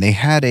Family, and they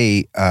had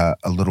a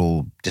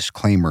little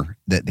disclaimer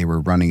that they were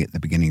running at the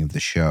beginning of the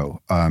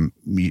show.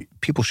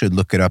 People should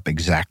look it up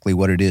exactly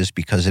what it is,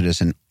 because it is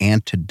an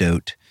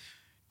antidote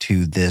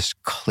to this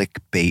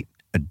clickbait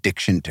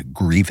addiction to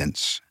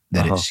grievance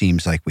that it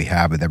seems like we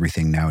have with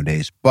everything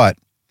nowadays. But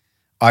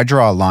I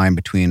draw a line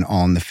between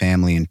All in the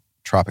Family and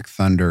Tropic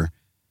Thunder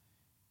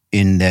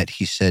in that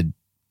he said,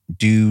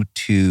 due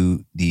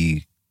to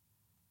the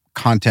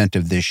content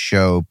of this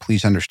show,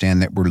 please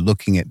understand that we're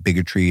looking at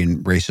bigotry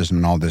and racism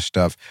and all this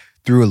stuff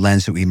through a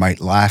lens that we might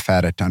laugh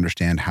at it to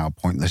understand how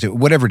pointless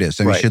whatever it is.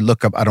 I mean, you should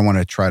look up. I don't want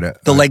to try to.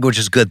 The language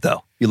is good,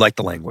 though. You like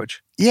the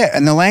language. Yeah.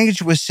 And the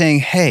language was saying,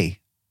 hey,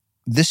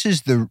 this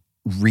is the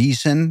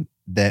reason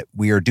that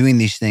we are doing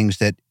these things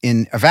that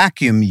in a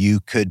vacuum you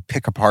could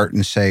pick apart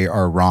and say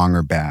are wrong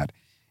or bad.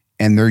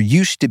 And there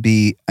used to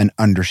be an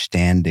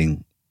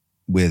understanding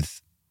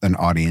with an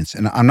audience.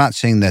 And I'm not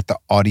saying that the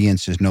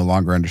audience is no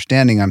longer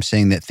understanding. I'm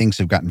saying that things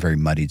have gotten very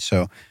muddied.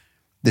 So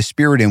the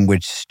spirit in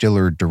which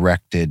Stiller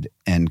directed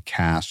and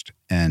cast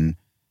and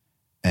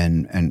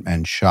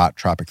shot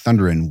Tropic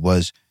Thunder in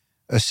was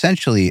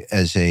essentially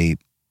as a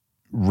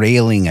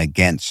railing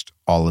against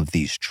all of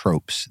these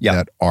tropes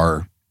that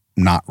are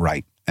not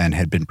right and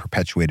had been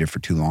perpetuated for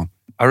too long.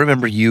 I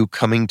remember you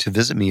coming to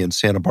visit me in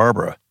Santa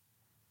Barbara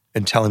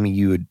and telling me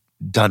you had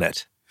done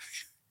it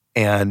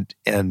and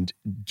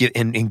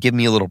give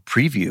me a little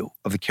preview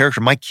of the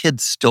character. My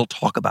kids still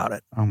talk about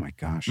it. Oh my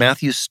gosh.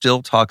 Matthew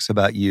still talks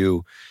about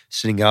you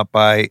sitting out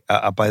by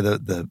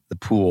the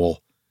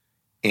pool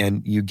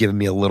and you giving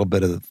me a little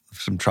bit of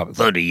some trouble.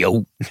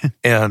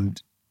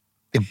 And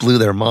it blew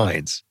their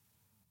minds.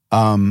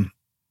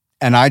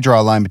 And I draw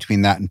a line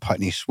between that and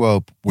Putney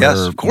Swope, where yes,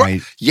 of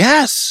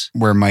course.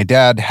 Where my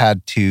dad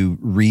had to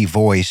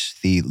revoice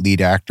the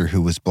lead actor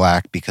who was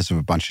Black because of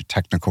a bunch of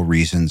technical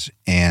reasons,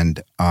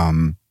 and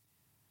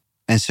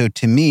so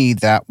to me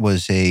that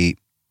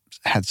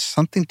had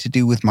something to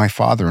do with my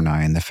father and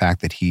I, and the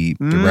fact that he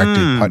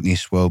directed Putney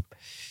Swope.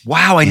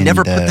 Wow, I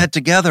never put that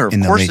together. Of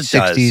course, it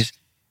does. 60s.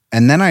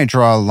 And then I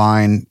draw a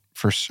line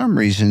for some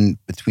reason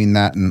between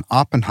that and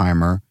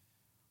Oppenheimer,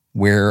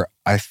 where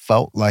I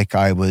felt like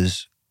I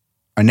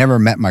never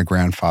met my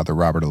grandfather,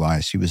 Robert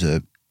Elias. He was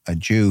a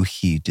Jew.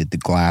 He did the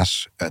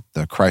glass at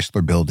the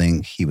Chrysler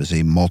Building. He was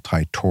a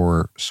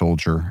multi-tour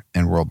soldier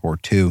in World War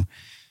II.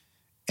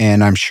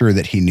 And I'm sure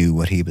that he knew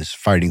what he was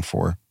fighting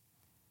for.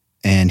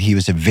 And he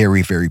was a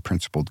very, very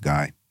principled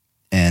guy.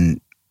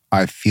 And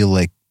I feel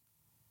like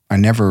I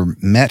never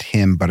met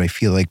him, but I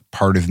feel like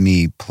part of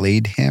me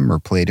played him or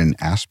played an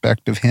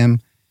aspect of him,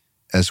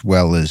 as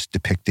well as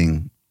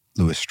depicting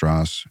Louis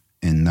Strauss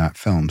in that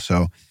film.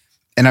 So,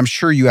 and I'm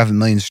sure you have a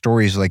million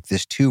stories like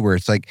this too, where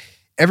it's like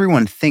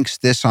everyone thinks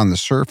this on the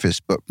surface,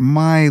 but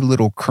my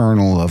little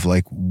kernel of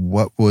like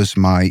what was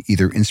my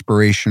either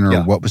inspiration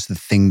or what was the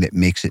thing that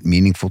makes it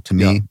meaningful to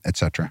me,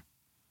 etc.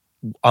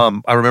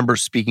 I remember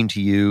speaking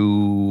to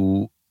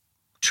you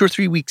 2 or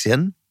 3 weeks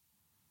in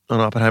on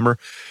Oppenheimer,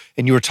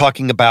 and you were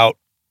talking about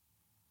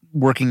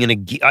working in a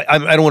gear. I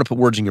don't want to put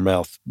words in your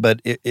mouth,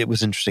 but it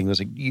was interesting. It was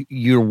like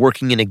you're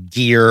working in a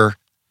gear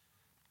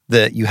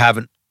that you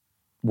haven't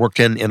worked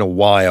in a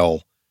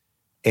while,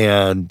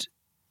 and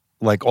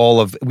like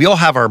we all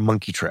have our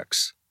monkey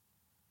tricks.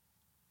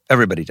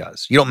 Everybody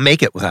does. You don't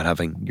make it without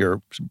having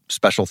your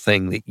special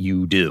thing that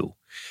you do.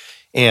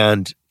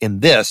 And in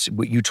this,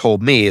 what you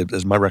told me,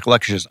 as my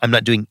recollection is, I'm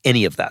not doing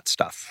any of that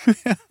stuff.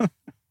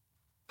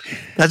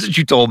 That's what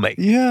you told me.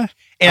 Yeah.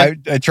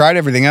 And I tried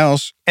everything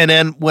else. And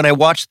then when I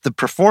watched the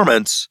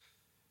performance,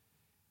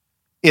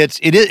 it's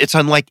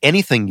unlike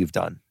anything you've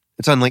done.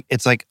 It's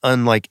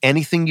unlike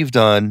anything you've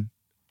done.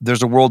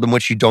 There's a world in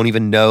which you don't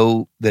even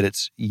know that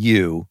it's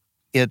you.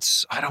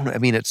 It's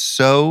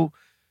so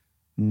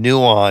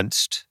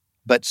nuanced,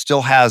 but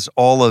still has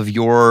all of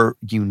your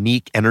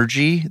unique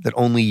energy that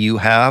only you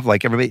have.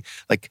 Like everybody,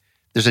 like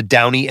there's a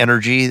Downey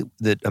energy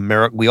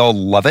that we all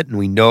love it and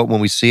we know it when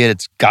we see it.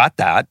 It's got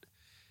that,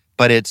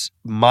 but it's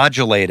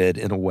modulated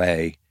in a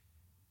way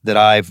that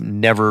I've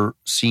never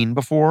seen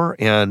before.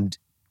 And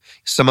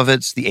some of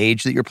it's the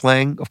age that you're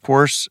playing, of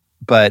course,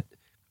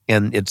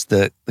 and it's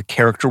the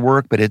character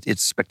work, but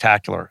it's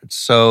spectacular. It's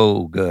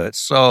so good.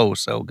 So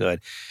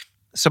good.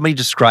 Somebody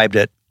described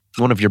it.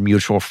 One of your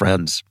mutual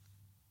friends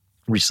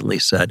recently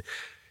said,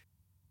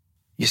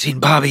 "You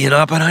seen Bobby in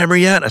Oppenheimer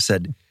yet?" I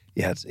said,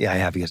 yeah, I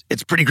have. He goes,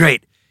 "It's pretty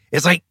great.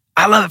 It's like,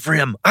 I love it for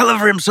him. I love it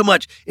for him so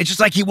much. It's just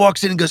like he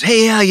walks in and goes,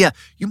 'Hey, yeah,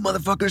 you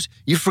motherfuckers,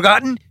 you've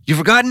forgotten?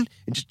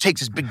 And just takes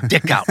his big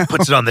dick out and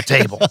puts it on the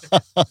table."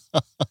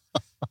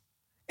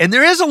 And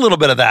there is a little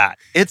bit of that.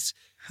 It's,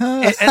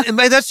 and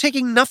that's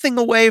taking nothing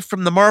away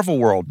from the Marvel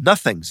world.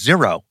 Nothing.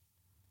 Zero.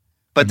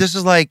 But this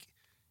is like,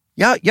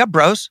 yeah,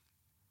 bros.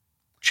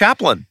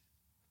 Chaplin.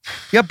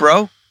 Yeah,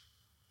 bro.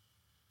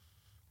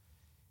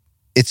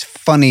 It's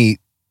funny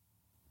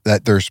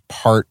that there's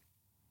part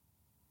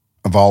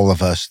of all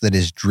of us that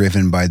is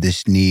driven by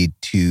this need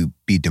to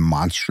be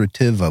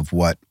demonstrative of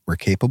what we're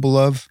capable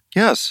of.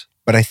 Yes.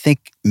 But I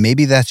think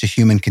maybe that's a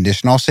human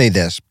condition. I'll say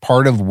this,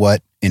 part of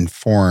what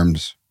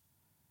informs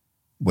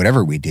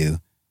whatever we do,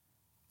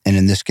 and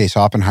in this case,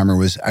 Oppenheimer,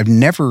 was I've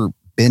never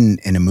been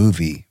in a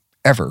movie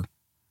ever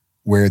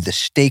where the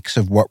stakes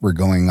of what were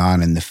going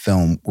on in the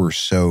film were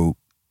so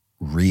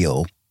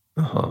real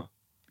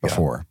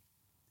before.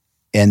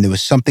 And there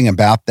was something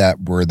about that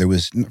where there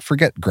was,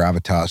 forget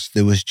gravitas,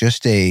 there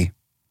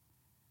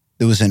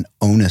was an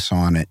onus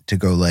on it to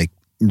go like,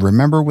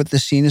 remember what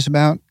this scene is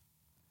about?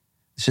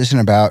 This isn't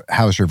about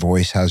how's your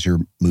voice, how's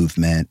your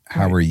movement,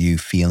 how are you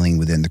feeling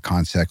within the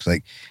context.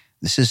 Like,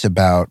 this is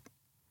about,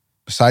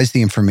 besides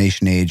the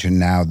information age and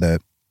now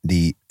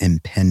the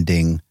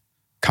impending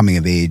coming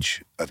of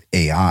age of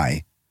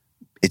AI,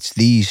 it's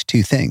these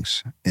two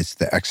things. It's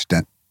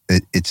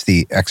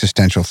the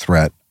existential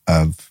threat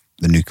of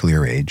the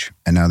nuclear age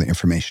and now the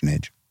information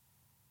age.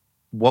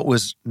 What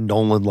was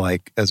Nolan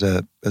like as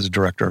a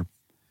director?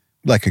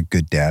 Like a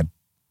good dad.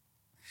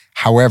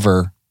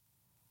 However,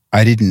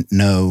 I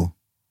know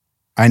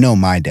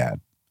my dad,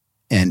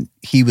 and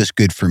he was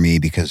good for me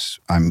because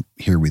I'm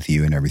here with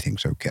you and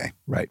everything's okay.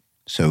 Right.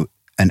 So,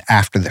 an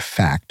after the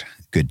fact,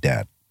 good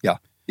dad. Yeah.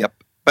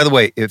 Yep. By the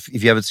way, if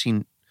you haven't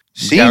seen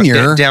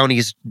Senior?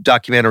 Downey's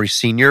documentary,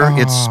 Senior.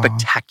 It's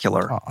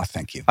spectacular. Oh,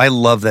 thank you. I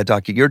love that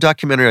documentary. Your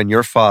documentary on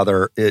your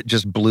father, it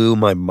just blew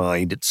my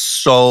mind. It's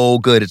so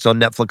good. It's on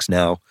Netflix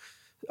now.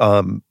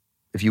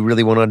 If you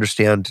really want to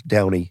understand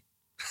Downey.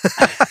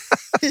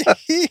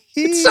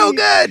 It's so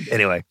good.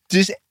 Anyway.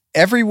 Does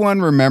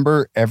everyone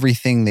remember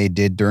everything they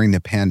did during the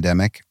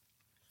pandemic?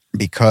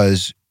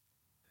 Because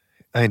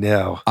I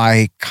know.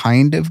 I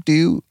kind of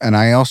do. And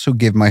I also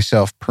give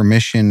myself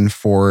permission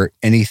for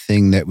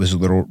anything that was a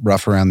little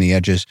rough around the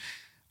edges.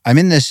 I'm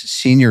in this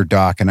Senior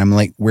doc and I'm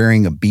like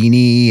wearing a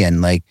beanie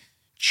and like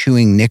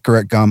chewing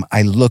Nicorette gum.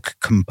 I look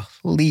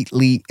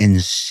completely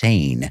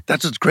insane.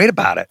 That's what's great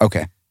about it.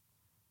 Okay.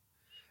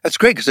 That's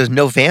great because there's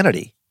no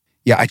vanity.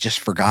 Yeah, I just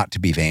forgot to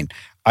be vain.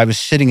 I was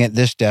sitting at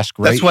this desk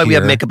right here. That's why we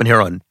have makeup and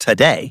hair on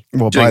today.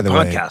 Well, doing by the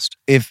podcast.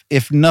 way,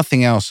 if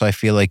nothing else, I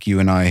feel like you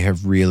and I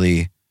have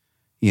really,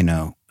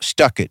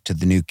 stuck it to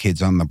the new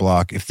kids on the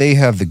block. If they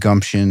have the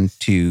gumption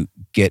to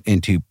get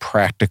into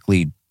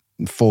practically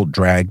full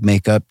drag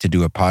makeup to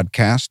do a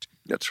podcast,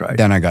 that's right.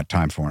 Then I got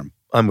time for them.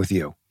 I'm with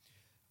you.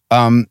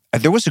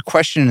 There was a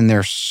question in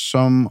there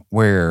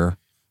somewhere.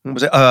 What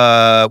was it?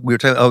 We were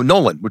talking.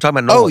 Nolan. We're talking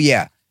about Nolan. Oh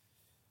yeah.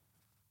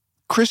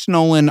 Chris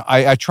Nolan,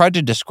 I tried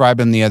to describe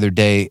him the other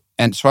day,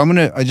 and so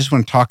I just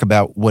want to talk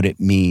about what it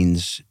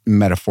means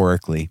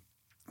metaphorically.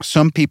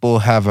 Some people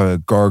have a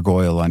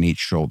gargoyle on each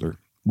shoulder.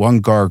 One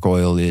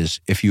gargoyle is,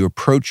 if you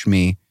approach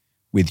me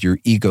with your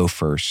ego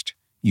first,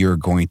 you're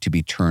going to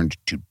be turned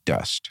to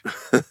dust.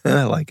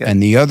 I like it.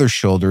 And the other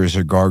shoulder is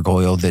a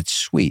gargoyle that's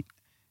sweet,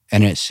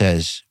 and it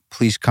says,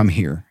 please come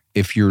here.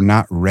 If you're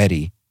not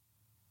ready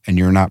and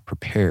you're not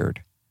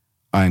prepared,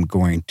 I'm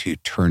going to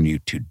turn you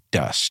to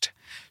dust.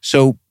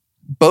 So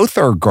both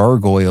are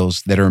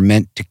gargoyles that are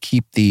meant to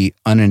keep the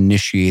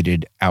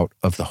uninitiated out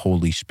of the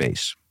holy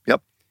space.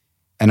 Yep.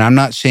 And I'm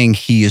not saying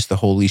he is the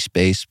holy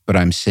space, but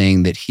I'm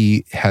saying that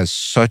he has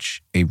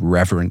such a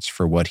reverence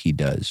for what he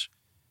does.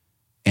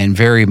 And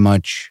very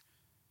much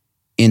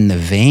in the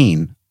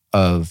vein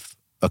of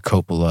a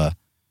Coppola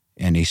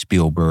and a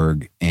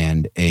Spielberg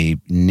and a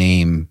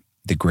name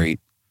the great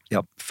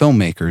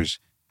filmmakers,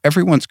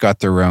 everyone's got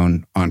their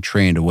own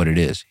entree into what it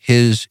is.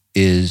 His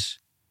is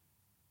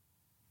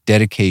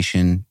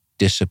dedication,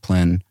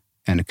 discipline,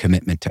 and a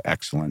commitment to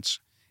excellence.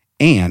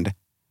 And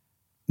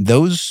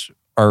those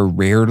are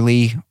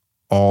rarely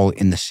all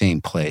in the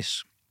same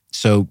place.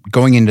 So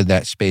going into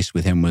that space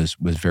with him was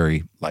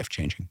very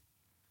life-changing.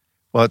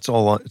 Well, it's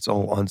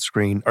all on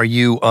screen. Are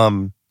you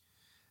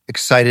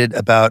excited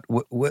about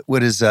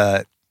what is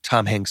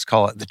Tom Hanks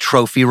call it? The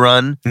trophy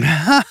run?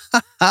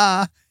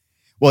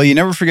 Well, you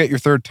never forget your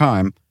third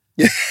time.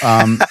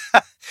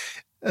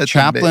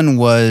 Chaplin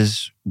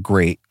was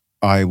great.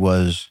 I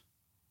was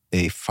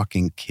a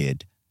fucking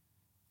kid.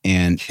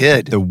 And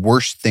the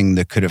worst thing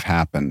that could have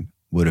happened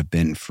would have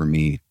been for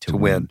me to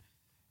win.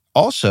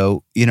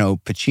 Also,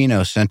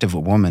 Pacino, Scent of a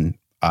Woman,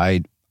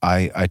 I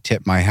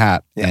tipped my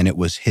hat and it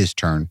was his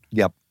turn.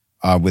 Yep.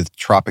 With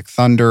Tropic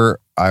Thunder,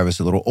 I was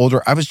a little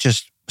older. I was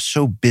just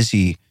so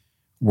busy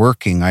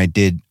working. I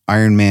did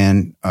Iron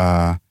Man,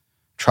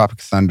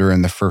 Tropic Thunder,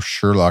 and the first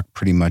Sherlock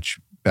pretty much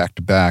back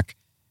to back.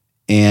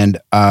 And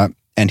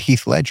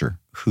Heath Ledger,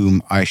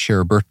 whom I share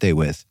a birthday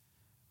with,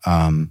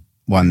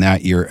 won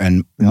that year,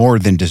 and more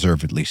than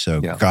deservedly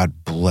so. Yeah.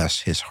 God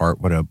bless his heart.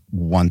 What a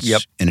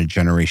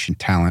once-in-a-generation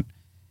talent.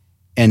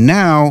 And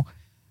now,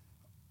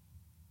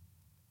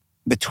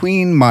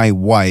 between my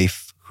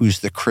wife, who's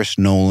the Chris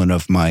Nolan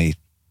of my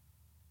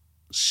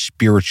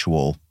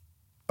spiritual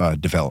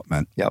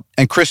development,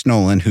 and Chris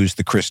Nolan, who's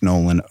the Chris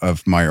Nolan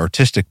of my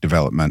artistic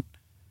development,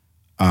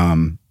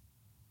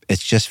 it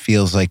just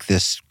feels like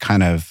this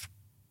kind of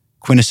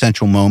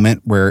quintessential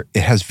moment where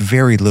it has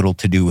very little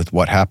to do with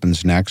what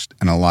happens next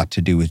and a lot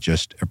to do with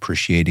just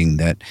appreciating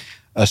that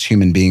us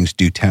human beings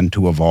do tend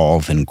to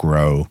evolve and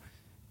grow.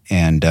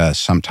 And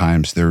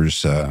sometimes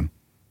there's a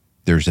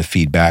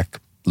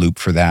feedback loop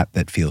for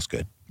that feels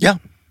good. Yeah,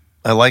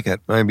 I like it.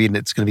 I mean,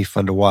 it's going to be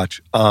fun to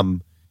watch.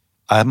 I'm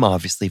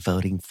obviously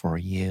voting for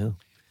you.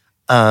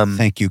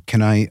 Thank you.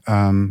 Can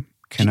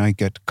I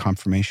get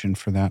confirmation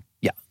for that?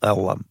 Yeah,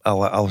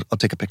 I'll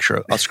take a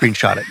picture. I'll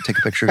screenshot it and take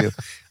a picture of you.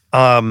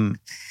 Can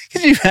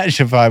you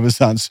imagine if I was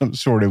on some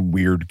sort of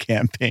weird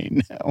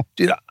campaign now?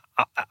 Dude,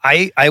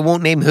 I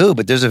won't name who,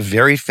 but there's a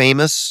very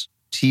famous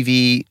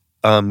TV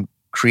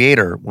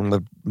creator, one of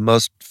the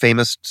most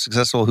famous,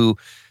 successful, who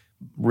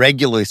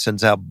regularly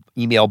sends out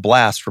email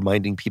blasts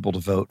reminding people to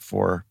vote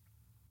for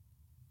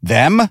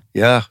them.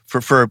 Yeah,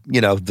 for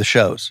the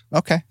shows.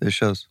 Okay, the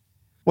shows.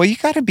 Well, you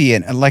got to be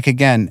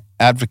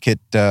advocate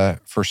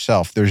for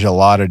self. There's a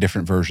lot of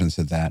different versions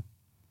of that.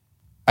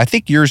 I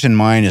think yours and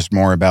mine is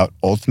more about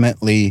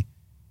ultimately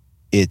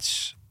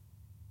it's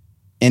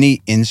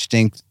any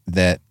instinct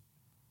that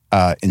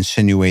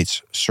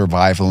insinuates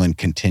survival and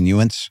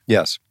continuance.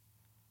 Yes,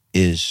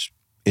 is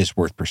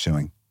worth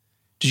pursuing.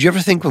 Did you ever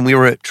think when we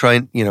were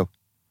trying,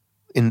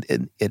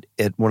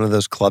 at one of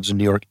those clubs in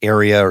New York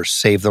area, or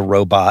Save the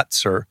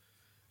Robots, or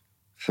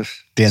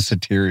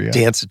Danceteria.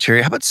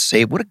 Danceteria. How about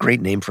Save? What a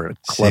great name for a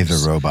club. Save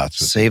the Robots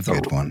was a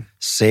good one.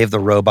 Save the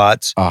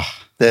Robots.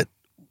 Ah, That,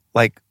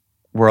 like,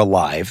 we're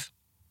alive.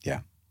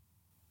 Yeah.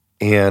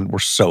 And we're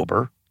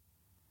sober.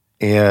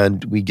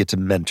 And we get to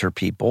mentor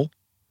people.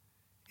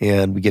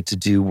 And we get to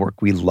do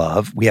work we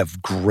love. We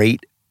have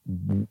great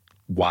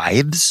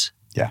wives.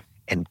 Yeah.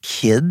 And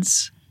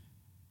kids.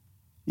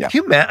 Yeah.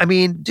 I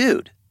mean,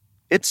 dude,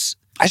 it's...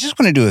 I just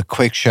want to do a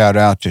quick shout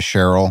out to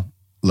Cheryl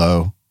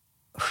Lowe,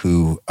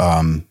 who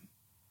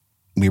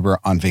we were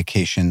on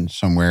vacation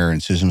somewhere,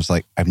 and Susan was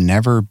like, I've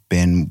never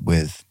been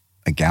with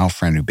a gal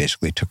friend who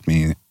basically took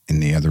me in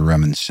the other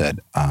room and said,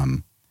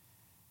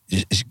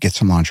 just get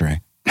some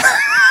lingerie.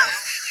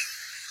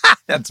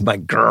 That's my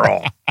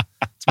girl.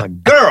 It's my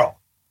girl.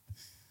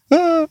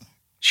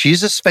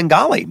 She's a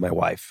Svengali, my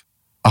wife.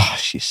 Oh,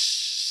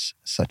 she's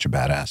such a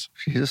badass.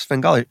 She's a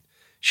Svengali.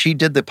 She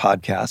did the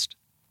podcast,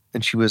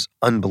 and she was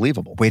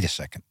unbelievable. Wait a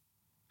second.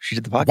 She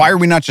did the podcast. Why are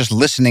we not just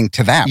listening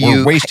to that?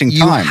 We're wasting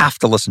time. You have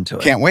to listen to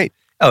it. Can't wait.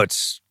 Oh,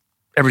 it's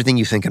everything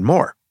you think and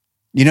more.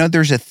 You know,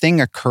 there's a thing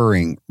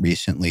occurring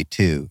recently,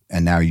 too,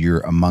 and now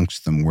you're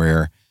amongst them,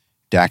 where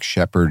Dax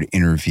Shepard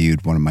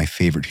interviewed one of my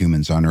favorite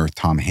humans on earth,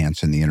 Tom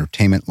Hansen, the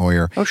entertainment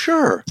lawyer. Oh,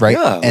 sure. Right?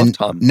 Yeah, I love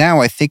Tom.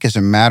 Now I think as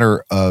a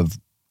matter of,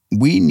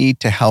 we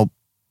need to help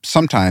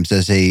sometimes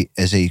as a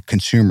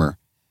consumer.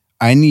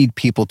 I need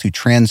people to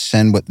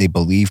transcend what they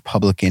believe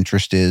public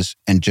interest is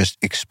and just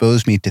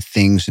expose me to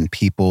things and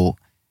people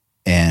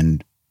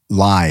and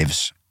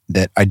lives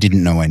that I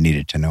didn't know I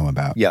needed to know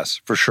about. Yes,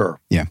 for sure.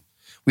 Yeah.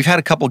 We've had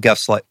a couple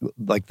guests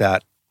like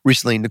that.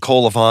 Recently,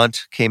 Nicole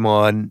Levant came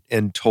on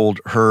and told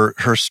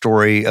her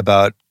story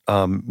about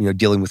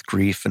dealing with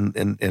grief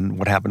and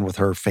what happened with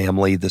her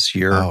family this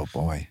year. Oh,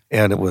 boy.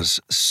 And it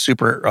was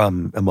super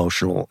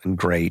emotional and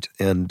great.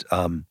 And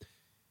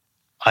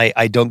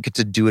I don't get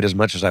to do it as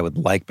much as I would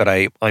like, but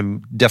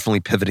I'm definitely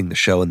pivoting the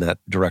show in that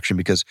direction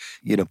because,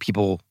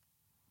 people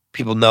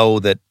know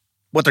that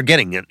what they're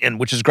getting, and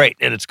which is great.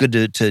 And it's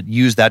good to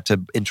use that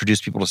to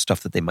introduce people to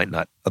stuff that they might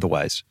not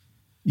otherwise.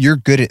 You're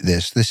good at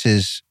this. This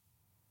is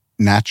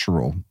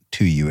natural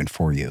to you and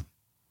for you.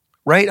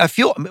 Right? I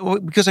feel,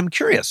 because I'm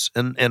curious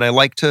and I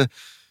like to,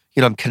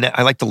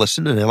 I like to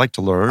listen and I like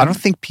to learn. I don't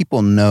think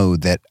people know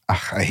that,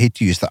 I hate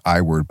to use the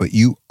I word, but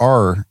you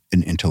are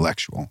an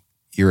intellectual.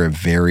 You're a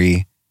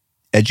very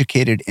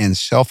educated and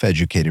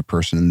self-educated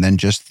person, and then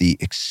just the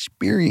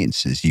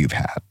experiences you've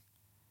had.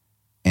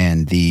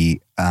 And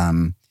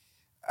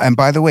and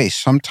by the way,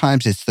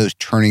 sometimes it's those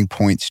turning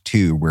points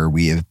too, where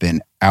we have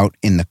been out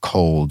in the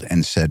cold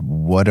and said,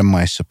 what am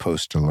I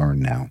supposed to learn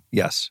now?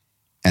 Yes.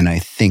 And I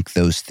think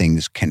those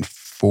things can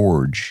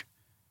forge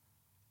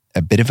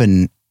a bit of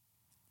a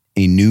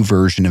new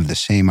version of the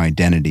same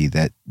identity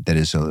that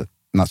is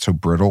not so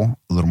brittle,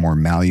 a little more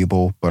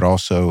malleable, but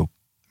also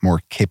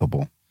more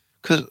capable.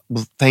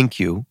 Thank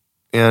you.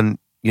 And,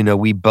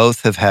 we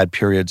both have had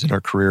periods in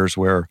our careers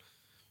where,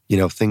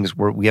 things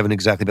where we haven't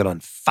exactly been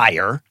on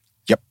fire.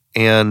 Yep.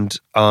 And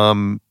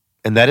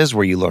that is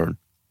where you learn.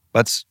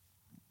 That's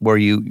where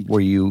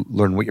you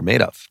learn what you're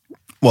made of.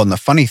 Well, and the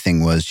funny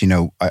thing was,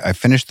 I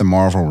finished the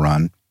Marvel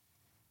run,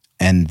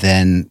 and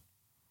then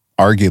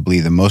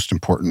arguably the most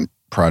important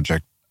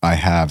project I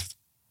have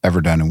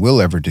ever done and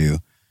will ever do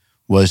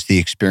was the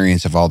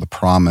experience of All the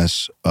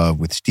Promise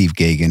with Steve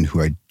Gaghan,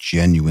 who I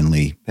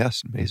genuinely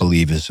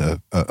believe is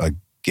a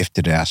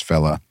gifted ass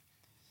fella,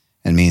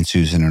 and me and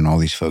Susan and all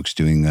these folks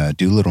doing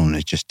Doolittle, and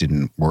it just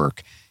didn't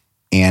work.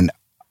 And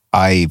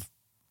I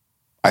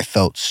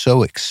felt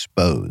so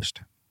exposed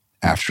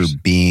after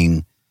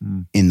being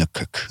in the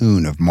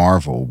cocoon of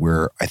Marvel,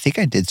 where I think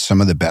I did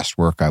some of the best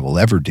work I will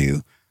ever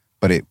do,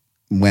 but it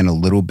went a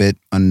little bit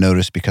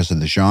unnoticed because of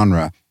the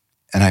genre.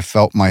 And I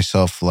felt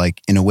myself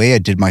like, in a way, I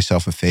did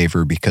myself a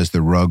favor because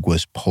the rug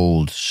was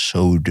pulled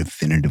so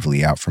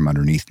definitively out from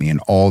underneath me, and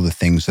all the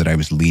things that I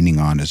was leaning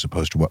on as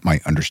opposed to what my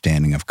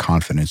understanding of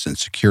confidence and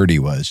security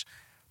was,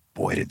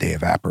 boy, did they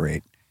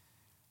evaporate.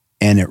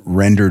 And it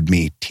rendered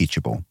me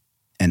teachable.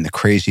 And the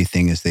crazy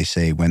thing is, they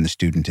say when the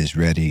student is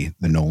ready,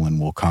 the Nolan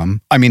will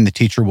come. I mean, the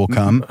teacher will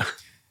come.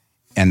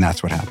 And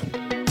that's what happened.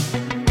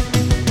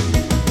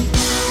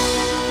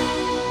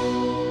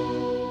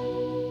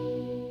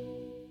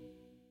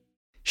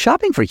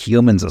 Shopping for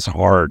humans is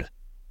hard.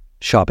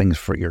 Shopping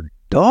for your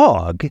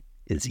dog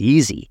is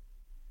easy.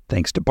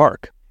 Thanks to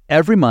Bark.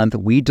 Every month,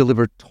 we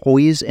deliver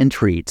toys and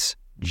treats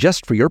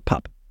just for your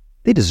pup.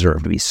 They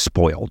deserve to be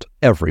spoiled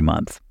every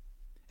month.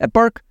 At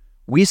Bark,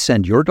 we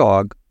send your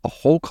dog a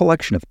whole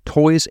collection of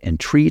toys and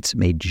treats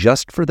made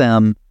just for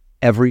them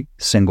every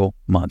single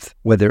month.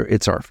 Whether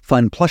it's our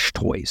fun plush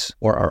toys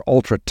or our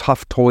ultra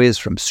tough toys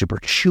from Super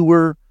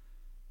Chewer,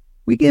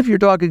 we give your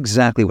dog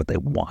exactly what they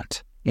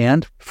want.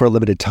 And for a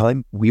limited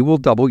time, we will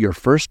double your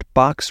first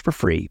box for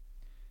free.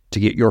 To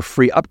get your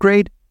free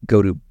upgrade,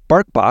 go to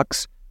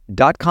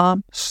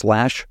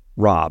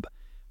barkbox.com/Rob.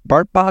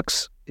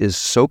 BarkBox is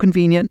so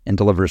convenient and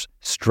delivers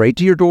straight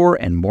to your door,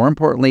 and more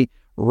importantly,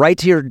 right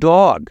to your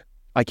dog.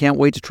 I can't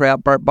wait to try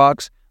out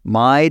BarkBox.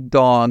 My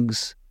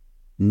dogs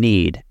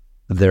need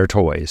their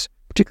toys.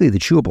 particularly the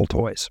chewable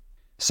toys.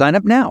 Sign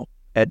up now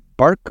at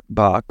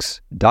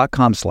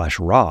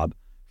barkbox.com/Rob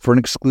for an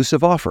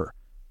exclusive offer.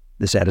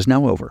 This ad is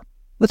now over.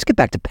 Let's get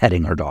back to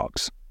petting our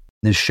dogs.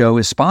 This show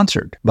is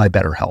sponsored by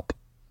BetterHelp.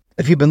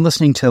 If you've been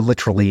listening to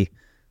Literally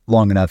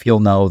long enough, you'll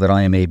know that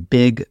I am a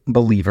big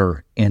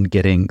believer in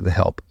getting the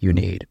help you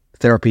need.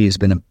 Therapy has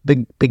been a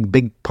big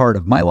part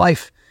of my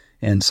life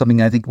and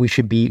something I think we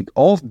should be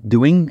all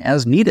doing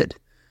as needed,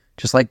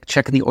 just like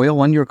checking the oil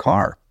on your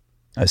car.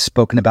 I've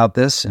spoken about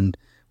this, and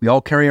we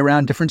all carry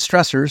around different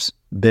stressors,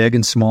 big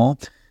and small.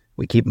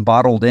 We keep them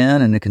bottled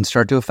in, and it can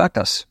start to affect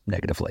us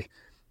negatively.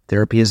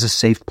 Therapy is a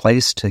safe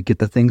place to get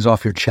the things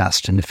off your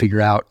chest and to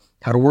figure out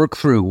how to work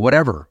through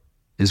whatever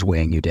is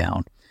weighing you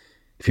down.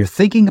 If you're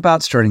thinking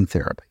about starting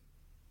therapy,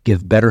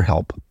 give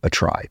BetterHelp a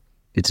try.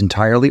 It's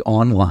entirely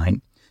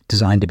online,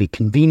 designed to be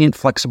convenient,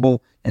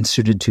 flexible, and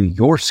suited to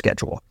your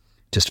schedule.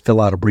 Just fill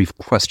out a brief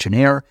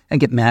questionnaire and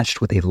get matched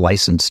with a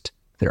licensed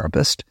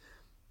therapist.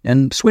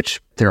 And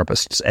switch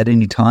therapists at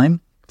any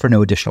time for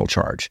no additional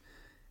charge.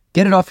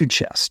 Get it off your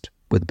chest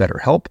with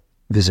BetterHelp.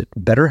 Visit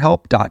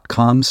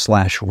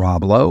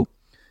betterhelp.com/RobLowe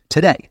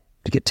today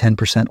to get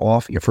 10%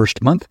 off your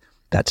first month.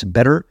 That's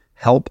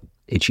BetterHelp,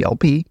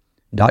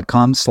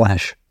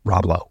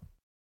 HELP.com/RobLowe.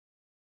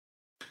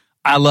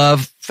 I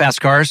love fast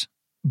cars,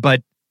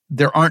 but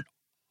there aren't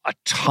a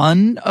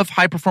ton of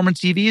high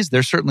performance EVs.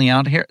 They're certainly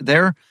out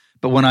there,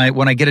 but when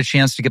I get a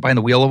chance to get behind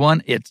the wheel of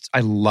one,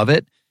 I love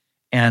it,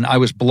 and I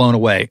was blown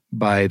away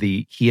by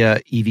the Kia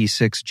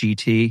EV6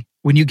 GT.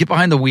 When you get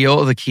behind the wheel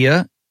of the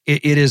Kia,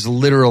 it is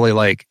literally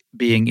like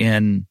being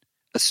in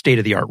a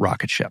state-of-the-art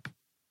rocket ship,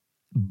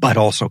 but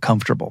also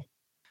comfortable.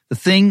 The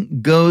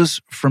thing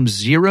goes from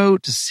 0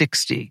 to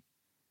 60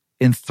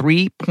 in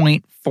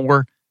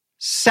 3.4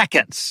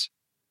 seconds.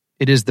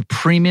 It is the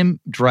premium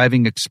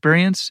driving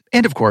experience,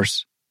 and of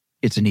course,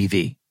 it's an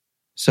EV.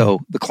 So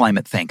the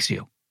climate thanks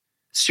you.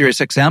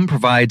 SiriusXM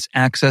provides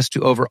access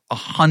to over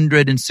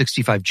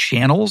 165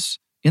 channels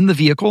in the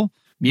vehicle: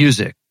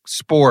 music,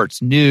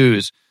 sports,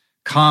 news,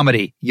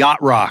 comedy,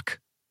 yacht rock.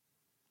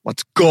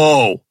 Let's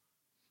go.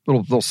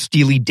 Little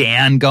Steely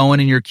Dan going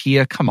in your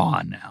Kia. Come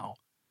on now.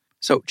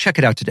 So check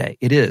it out today.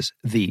 It is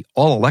the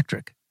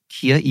all-electric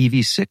Kia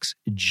EV6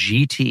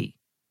 GT.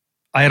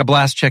 I had a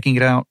blast checking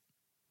it out.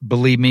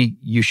 Believe me,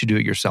 you should do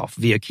it yourself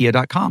via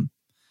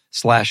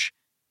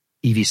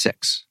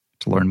kia.com/EV6.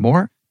 To learn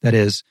more, that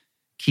is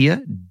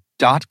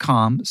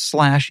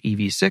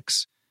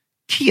kia.com/EV6.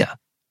 Kia,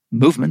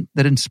 movement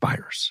that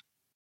inspires.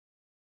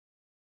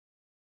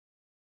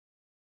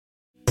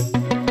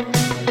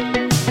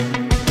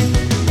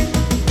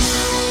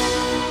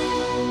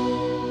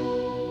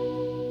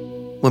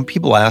 When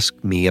people ask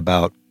me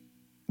about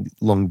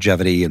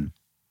longevity and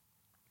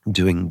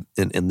doing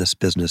in this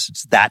business,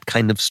 it's that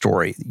kind of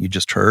story that you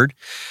just heard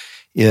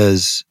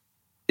is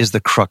the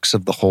crux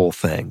of the whole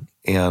thing.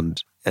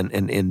 And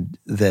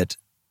that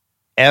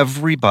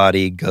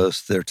everybody goes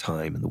through their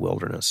time in the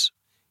wilderness,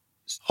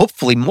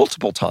 hopefully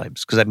multiple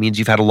times, because that means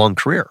you've had a long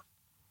career.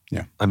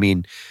 Yeah. I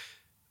mean,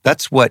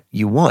 that's what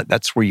you want.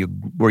 That's where you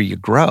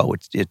grow.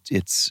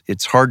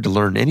 It's hard to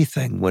learn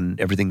anything when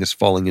everything is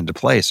falling into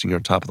place and you're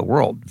on top of the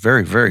world.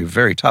 Very, very,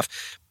 very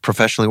tough,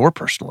 professionally or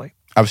personally.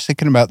 I was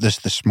thinking about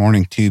this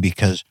morning too,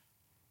 because,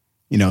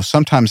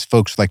 sometimes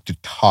folks like to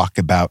talk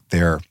about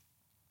their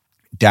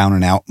down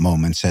and out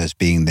moments as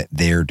being that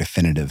they're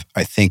definitive.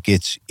 I think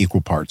it's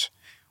equal parts.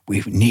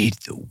 We need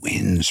the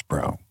wins,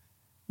 bro.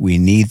 We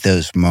need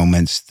those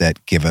moments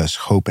that give us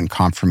hope and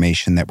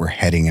confirmation that we're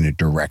heading in a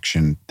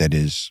direction that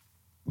is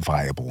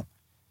viable.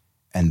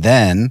 And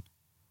then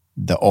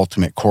the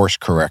ultimate course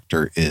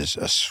corrector is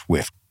a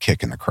swift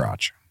kick in the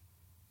crotch.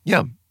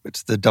 Yeah,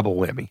 it's the double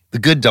whammy, the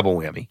good double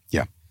whammy.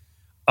 Yeah.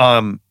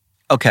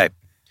 Okay.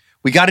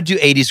 We got to do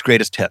 80s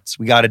greatest hits.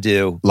 We got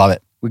to Love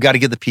it. We got to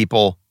give the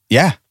people.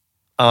 Yeah.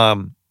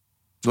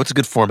 What's a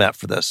good format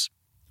for this?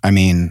 I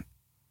mean,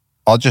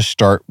 I'll just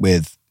start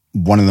with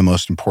one of the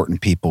most important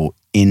people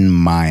in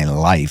my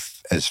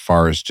life as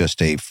far as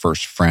just a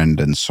first friend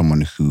and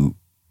someone who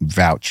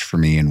vouched for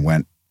me and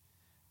went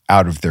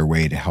out of their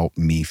way to help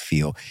me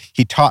feel.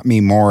 He taught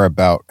me more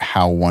about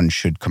how one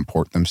should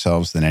comport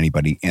themselves than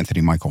anybody,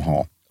 Anthony Michael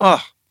Hall.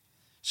 Oh.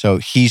 So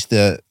he's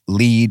the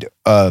lead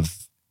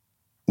of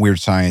Weird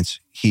Science.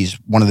 He's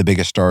one of the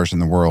biggest stars in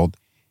the world.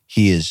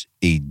 He is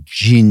a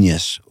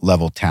genius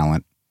level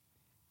talent.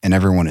 And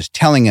everyone is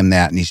telling him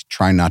that, and he's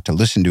trying not to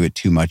listen to it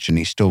too much, and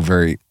he's still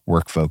very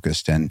work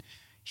focused. And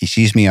he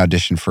sees me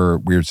audition for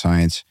Weird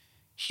Science.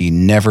 He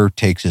never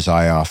takes his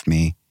eye off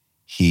me.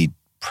 He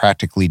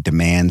practically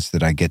demands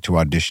that I get to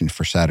audition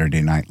for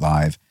Saturday Night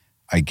Live.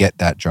 I get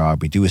that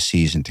job. We do a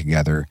season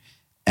together.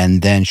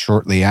 And then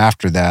shortly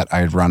after that, I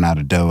had run out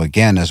of dough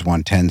again, as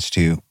one tends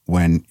to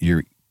when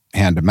you're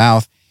hand to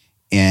mouth.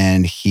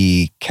 And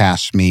he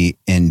cast me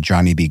in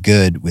Johnny Be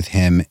Good with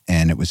him,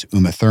 and it was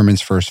Uma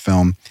Thurman's first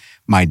film.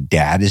 My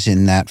dad is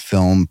in that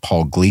film.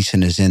 Paul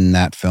Gleason is in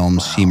that film.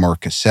 Wow. Seymour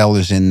Cassell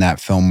is in that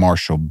film.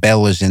 Marshall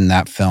Bell is in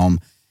that film.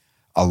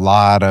 A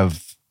lot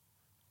of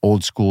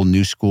old school,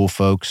 new school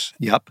folks.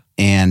 Yep.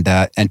 And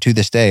to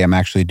this day, I'm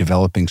actually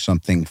developing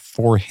something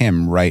for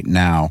him right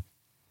now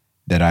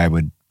that I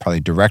would probably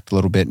direct a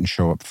little bit and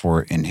show up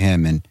for in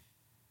him.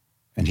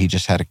 And he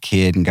just had a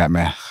kid and got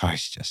married. Oh,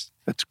 he's just...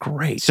 That's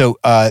great. So,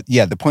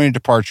 the point of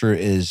departure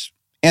is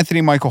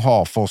Anthony Michael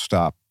Hall, full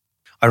stop.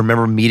 I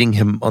remember meeting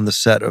him on the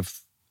set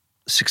of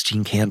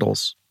 16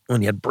 Candles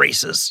when he had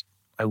braces.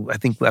 I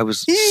think I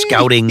was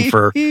scouting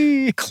for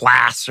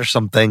class or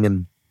something,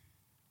 and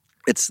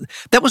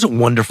that was a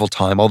wonderful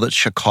time. All that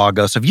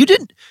Chicago stuff. You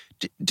didn't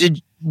do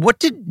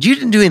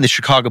any of the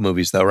Chicago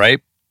movies though,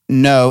 right?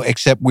 No,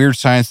 except Weird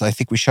Science. I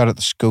think we shot at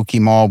the Skokie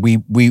Mall.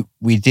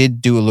 We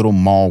did do a little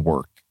mall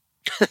work,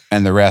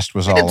 and the rest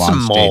was all on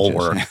some mall stages.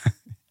 work,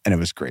 and it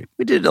was great.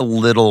 We did a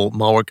little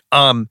mall work.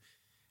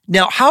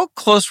 Now, how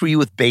close were you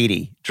with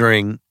Beatty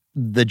during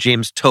the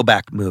James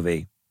Toback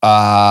movie?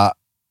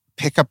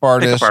 Pickup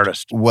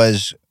Artist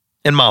was...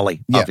 And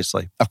Molly, yeah,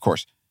 obviously. Of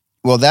course.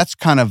 Well, that's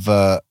kind of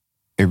a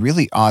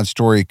really odd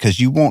story because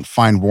you won't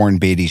find Warren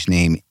Beatty's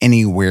name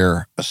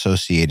anywhere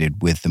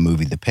associated with the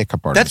movie The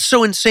Pickup Artist. That's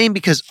so insane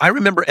because I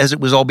remember as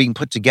it was all being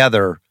put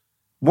together,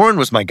 Warren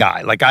was my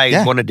guy. Like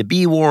I wanted to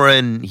be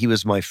Warren. He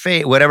was my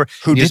whatever.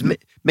 Who he was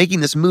didn't? Making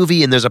this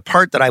movie, and there's a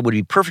part that I would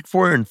be perfect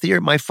for. In theory,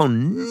 my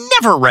phone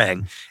never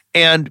rang,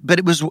 but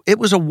it was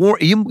a Warren.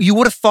 You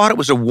would have thought it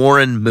was a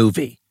Warren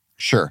movie,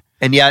 Sure.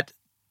 and yet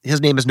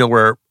his name is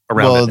nowhere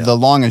around. Well, it now. the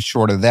long and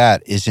short of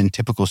that is in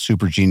typical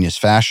super genius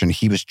fashion.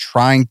 He was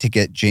trying to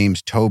get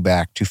James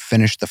Toback to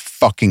finish the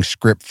fucking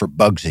script for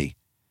Bugsy.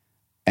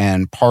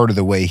 And part of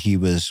the way he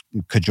was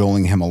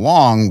cajoling him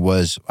along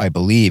was, I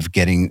believe,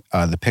 getting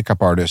the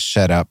Pickup Artist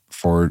set up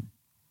for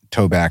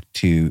Toback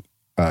to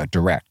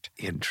direct.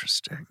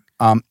 Interesting.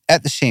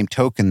 At the same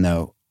token,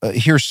 though,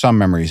 here's some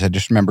memories. I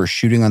just remember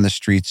shooting on the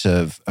streets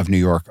of New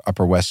York,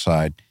 Upper West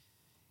Side.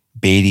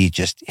 Beatty,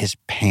 just his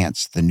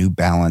pants, the New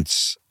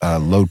Balance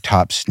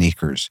low-top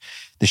sneakers,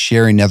 the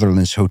Sherry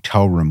Netherlands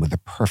hotel room with a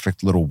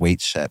perfect little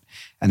weight set.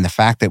 And the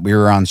fact that we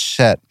were on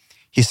set,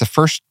 he's the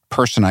first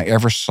person I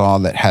ever saw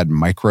that had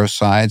micro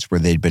sides where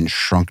they'd been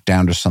shrunk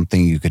down to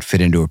something you could fit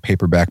into a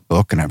paperback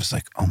book. And I was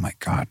like, oh my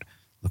God,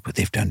 look what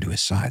they've done to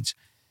his sides.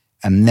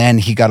 And then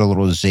he got a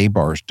little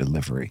Zabar's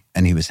delivery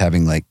and he was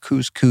having like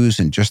couscous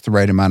and just the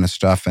right amount of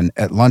stuff. And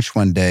at lunch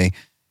one day,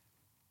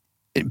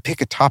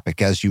 pick a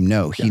topic, as you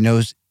know, he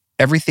knows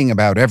everything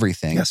about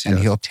everything, yes, and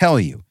he'll tell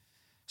you.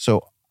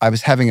 So I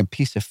was having a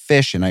piece of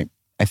fish and I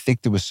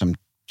think there was some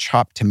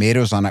chopped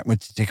tomatoes on it. I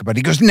went to take a bite.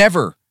 He goes,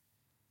 never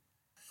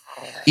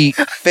eat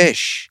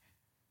fish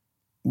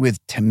with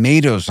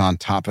tomatoes on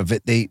top of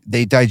it.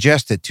 They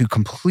digest it to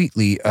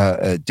completely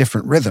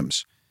different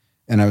rhythms.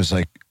 And I was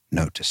like,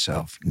 note to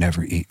self,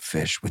 never eat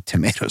fish with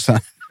tomatoes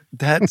on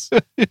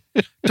it.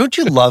 Don't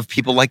you love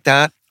people like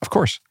that? Of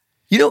course.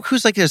 You know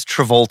who's like this?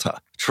 Travolta.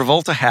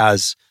 Travolta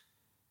has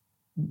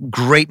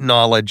great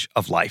knowledge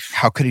of life.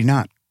 How could he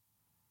not?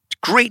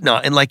 Great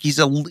knowledge. And like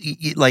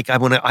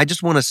I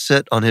just want to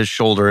sit on his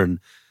shoulder and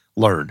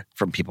learn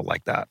from people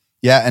like that.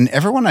 Yeah, and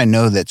everyone I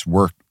know that's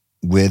worked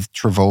with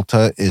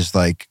Travolta is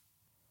like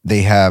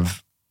they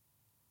have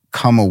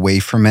come away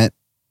from it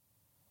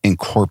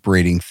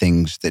incorporating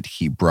things that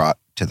he brought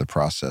to the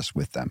process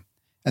with them.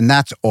 And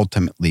that's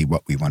ultimately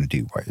what we want to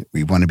do. Right?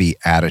 We want to be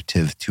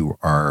additive to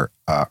our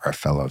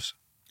fellows.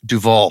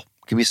 Duvall.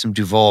 Give me some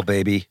Duvall,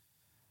 baby.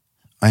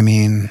 I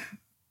mean...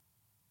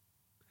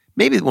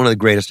 Maybe one of the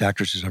greatest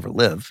actors who's ever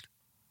lived.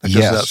 That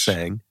goes without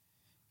saying.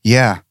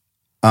 Yeah.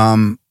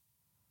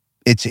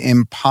 It's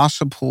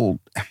impossible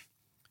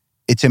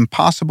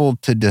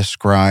to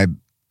describe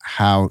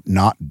how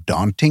not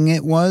daunting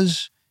it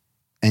was.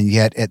 And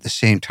yet at the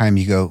same time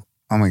you go,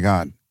 oh my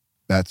God,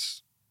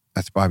 that's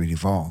Bobby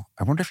Duvall.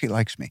 I wonder if he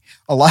likes me.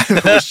 A lot of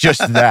it was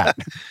just that.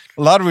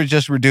 A lot of it was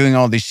just we're doing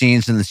all these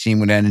scenes and the scene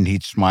would end and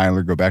he'd smile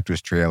or go back to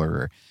his trailer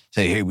or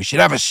say, hey, we should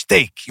have a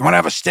steak. You want to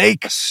have a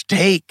steak? A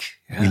steak.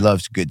 Yeah. He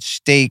loves good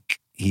steak.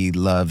 He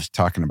loves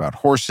talking about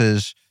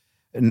horses,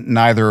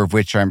 neither of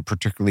which I'm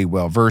particularly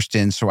well versed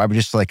in. So I would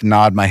just like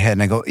nod my head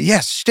and I go,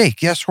 yes,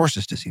 steak. Yes,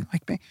 horses. Does he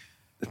like me?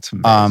 That's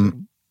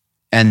amazing.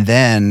 And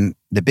then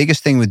the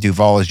biggest thing with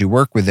Duvall is you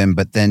work with him,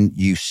 but then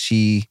you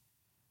see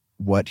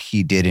what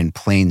he did in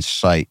plain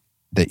sight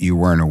that you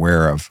weren't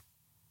aware of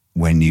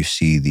when you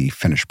see the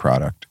finished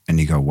product. And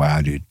you go,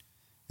 wow, dude,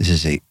 this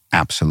is a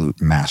absolute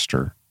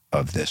master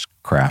of this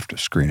craft of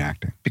screen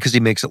acting. Because he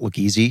makes it look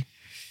easy?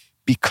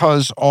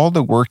 Because all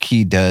the work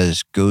he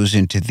does goes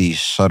into these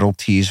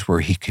subtleties where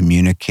he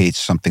communicates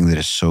something that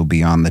is so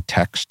beyond the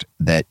text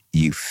that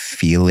you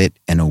feel it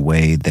in a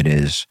way that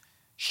is,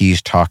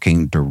 he's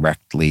talking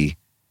directly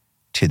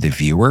to the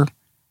viewer.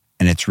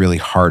 And it's really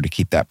hard to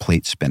keep that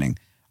plate spinning.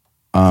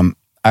 I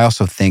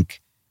also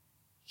think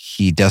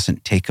he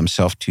doesn't take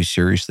himself too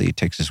seriously. He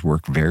takes his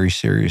work very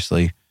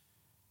seriously.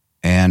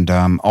 And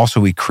also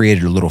we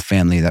created a little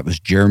family that was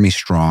Jeremy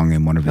Strong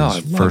in one of his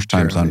first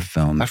times on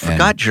film. I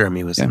forgot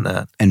Jeremy was in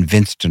that. And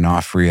Vince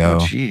D'Onofrio,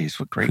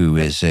 what great who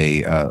is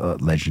a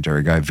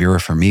legendary guy. Vera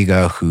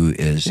Farmiga, who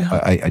is,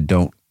 I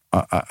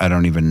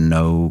don't even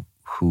know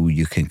who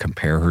you can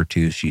compare her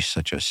to. She's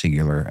such a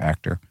singular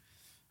actor.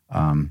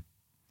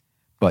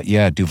 But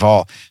yeah,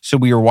 Duvall. So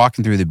we were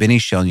walking through the Benny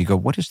Shell and you go,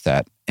 what is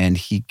that? And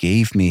he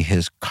gave me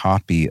his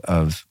copy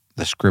of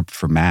the script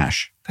for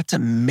MASH. That's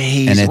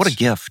amazing. What a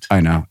gift. I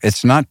know.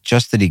 It's not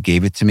just that he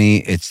gave it to me.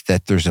 It's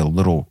that there's a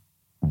little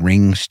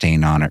ring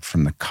stain on it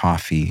from the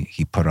coffee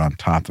he put on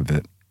top of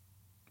it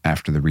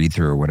after the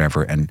read-through or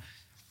whatever. And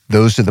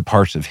those are the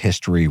parts of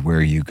history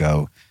where you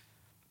go,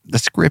 the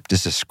script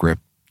is a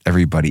script.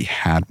 Everybody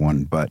had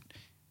one, but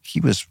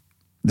this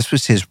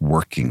was his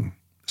working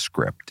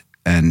script.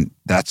 And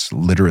that's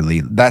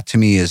literally, that to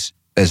me is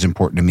as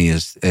important to me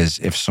as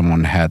if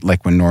someone had,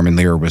 like when Norman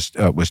Lear was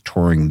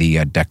touring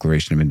the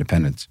Declaration of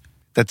Independence.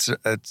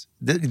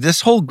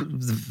 This whole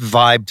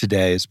vibe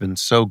today has been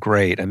so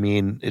great. I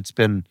mean,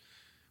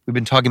 we've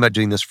been talking about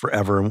doing this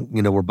forever. And,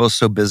 we're both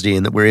so busy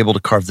and that we're able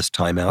to carve this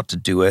time out to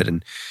do it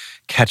and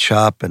catch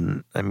up.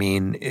 And I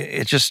mean,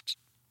 it's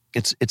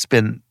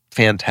been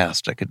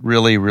fantastic. It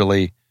really,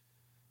 really,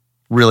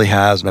 really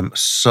has. And I'm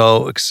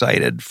so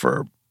excited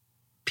for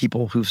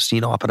people who've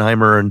seen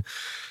Oppenheimer and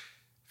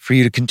for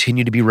you to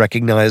continue to be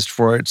recognized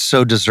for it. It's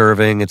so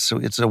deserving. It's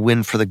a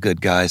win for the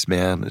good guys,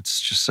 man.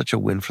 It's just such a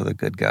win for the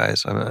good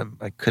guys.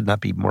 I could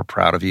not be more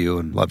proud of you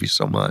and love you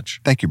so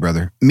much. Thank you,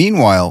 brother.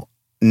 Meanwhile,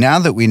 now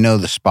that we know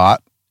the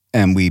spot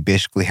and we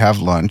basically have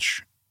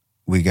lunch,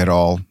 we get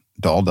all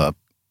dolled up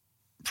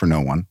for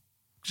no one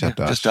except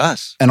us. Just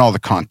us. And all the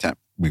content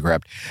we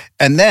grabbed.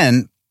 And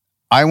then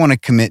I want to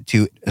commit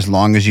to, as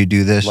long as you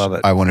do this, love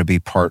it. I want to be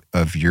part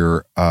of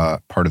your,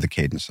 part of the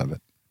cadence of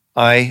it.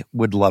 I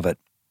would love it.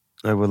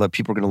 I would love,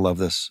 people are going to love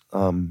this.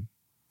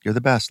 You're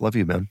the best. Love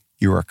you, man.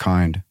 You are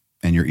kind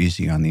and you're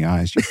easy on the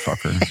eyes, you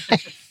fucker.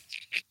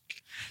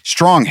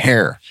 Strong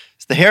hair.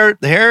 The hair,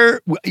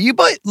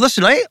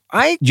 listen,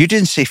 You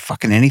didn't say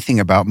fucking anything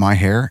about my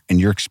hair and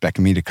you're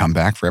expecting me to come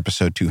back for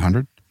episode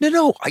 200?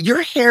 No,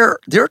 your hair,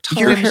 there are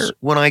times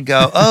when I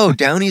go, oh,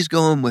 Downey's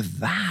going with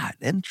that.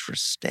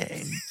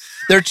 Interesting.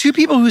 There are two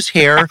people whose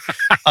hair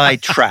I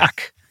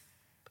track.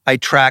 I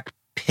track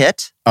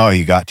Pitt. Oh,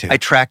 you got to. I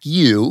track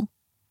you,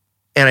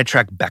 and I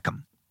track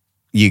Beckham.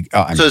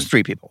 So it's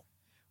three people.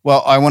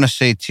 Well, I want to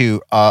say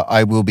too,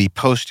 I will be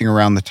posting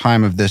around the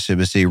time of this. It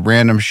was a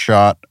random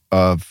shot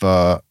of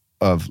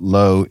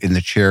Lowe in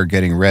the chair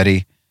getting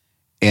ready,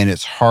 and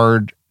it's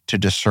hard to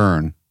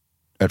discern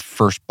at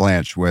first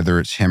glance whether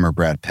it's him or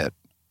Brad Pitt.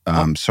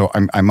 So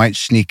I might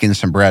sneak in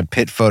some Brad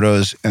Pitt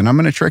photos, and I'm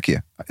going to trick you.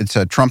 It's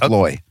a Trump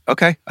Loy.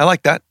 Okay, I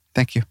like that.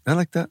 Thank you. I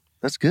like that.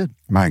 That's good.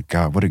 My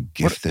God, what a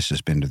gift this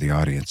has been to the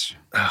audience.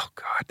 Oh,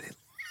 God.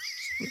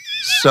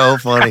 So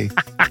funny.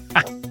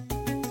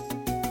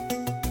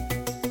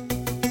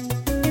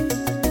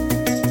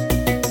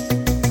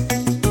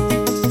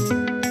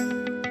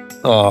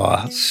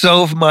 Oh,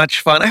 so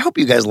much fun. I hope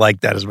you guys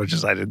liked that as much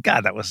as I did.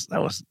 God, that was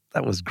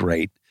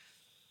great.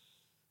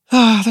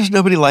 There's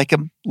nobody like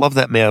him. Love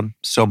that man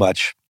so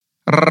much.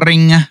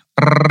 Ring.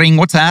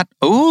 What's that?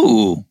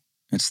 Ooh,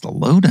 it's the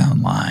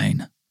lowdown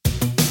line.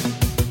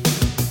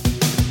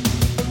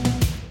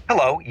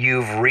 Hello,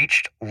 you've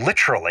reached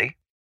literally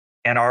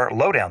in our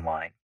lowdown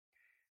line,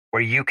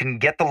 where you can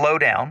get the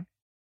lowdown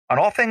on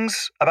all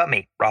things about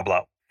me, Rob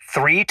Lowe.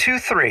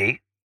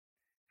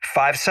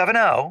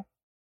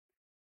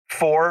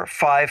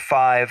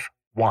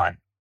 323-570-4551.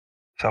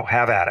 So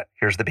have at it.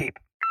 Here's the beep.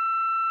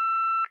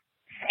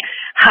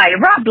 Hi,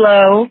 Rob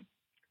Lowe.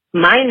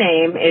 My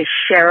name is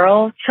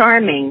Cheryl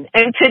Charming,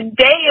 and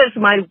today is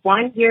my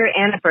 1-year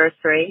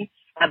anniversary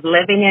of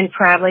living and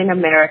traveling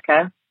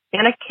America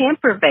in a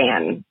camper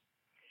van.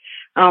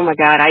 Oh my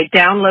God, I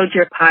download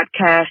your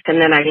podcast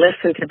and then I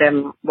listen to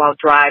them while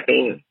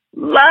driving.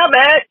 Love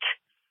it!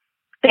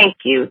 Thank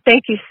you.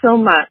 Thank you so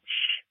much,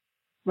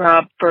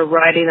 Rob, for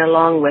riding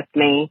along with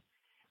me.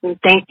 And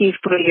thank you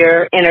for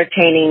your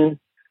entertaining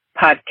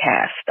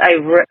podcast. I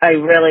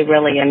really,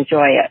 really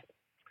enjoy it.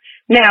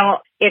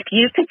 Now, if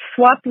you could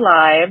swap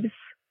lives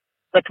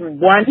with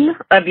one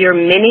of your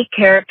many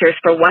characters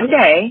for one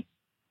day,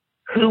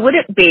 who would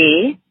it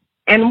be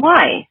and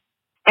why?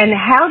 And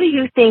how do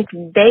you think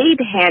they'd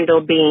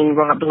handle being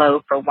Rob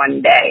Lowe for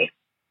one day?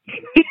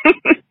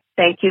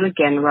 Thank you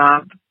again,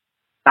 Rob.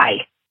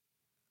 Bye.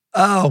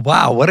 Oh,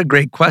 wow. What a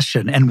great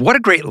question. And what a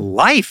great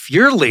life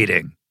you're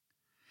leading.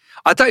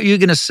 I thought you were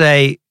going to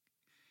say,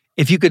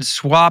 if you could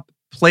swap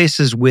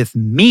places with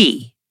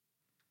me,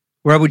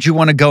 where would you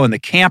want to go in the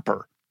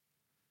camper?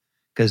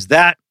 Because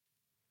that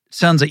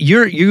sounds like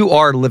you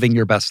are living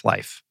your best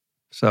life.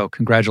 So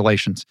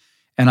congratulations.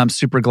 And I'm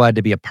super glad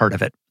to be a part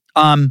of it.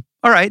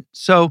 All right.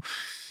 So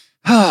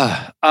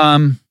it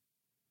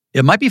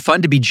might be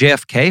fun to be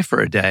JFK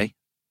for a day.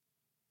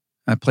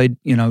 I played,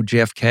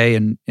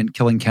 JFK in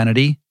Killing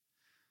Kennedy.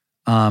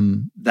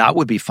 That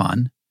would be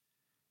fun.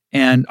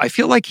 And I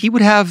feel like he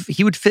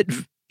would fit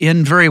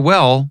in very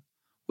well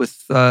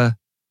with my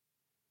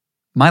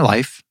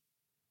life.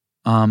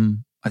 I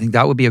think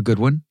that would be a good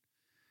one.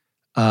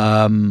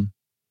 I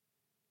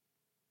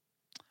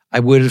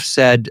would have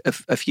said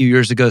a few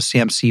years ago,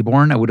 Sam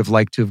Seaborn. I would have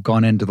liked to have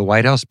gone into the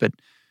White House, but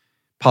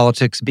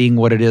politics being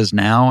what it is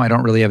now, I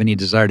don't really have any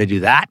desire to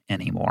do that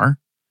anymore.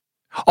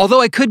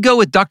 Although I could go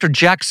with Dr.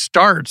 Jack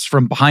Starts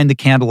from Behind the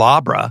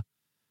Candelabra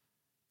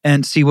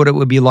and see what it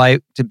would be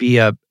like to be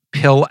a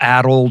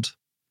pill-addled,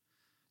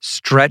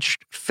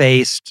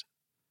 stretched-faced,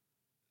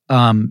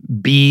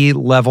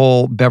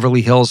 B-level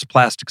Beverly Hills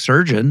plastic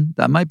surgeon.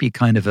 That might be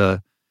kind of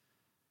a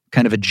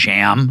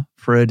jam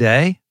for a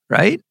day,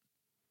 right?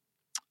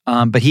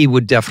 But he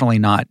would definitely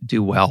not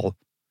do well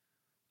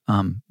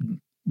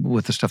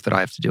with the stuff that I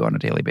have to do on a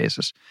daily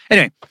basis.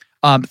 Anyway,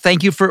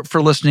 thank you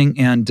for listening,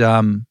 and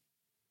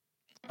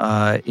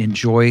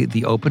enjoy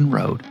the open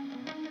road.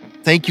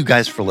 Thank you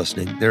guys for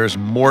listening. There is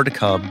more to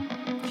come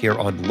here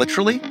on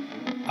Literally.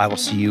 I will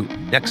see you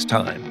next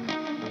time.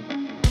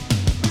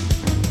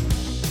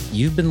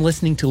 You've been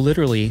listening to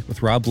Literally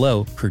with Rob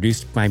Lowe,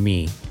 produced by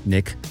me,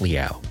 Nick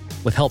Liao,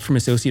 with help from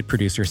associate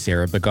producer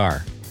Sarah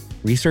Bagar.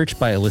 Research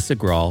by Alyssa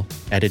Grawl,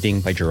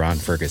 editing by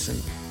Jerron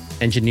Ferguson.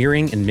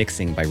 Engineering and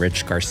mixing by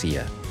Rich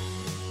Garcia.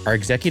 Our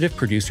executive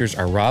producers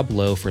are Rob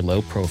Lowe for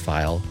Low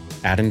Profile,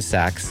 Adam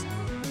Sachs,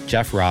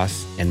 Jeff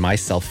Ross, and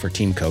myself for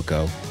Team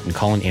Coco, and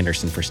Colin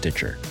Anderson for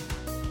Stitcher.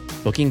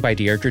 Booking by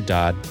Deirdre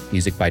Dodd,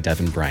 music by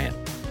Devin Bryant.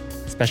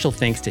 Special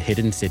thanks to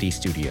Hidden City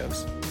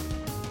Studios.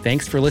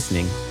 Thanks for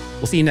listening.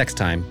 We'll see you next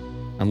time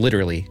on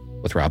Literally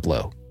with Rob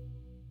Lowe.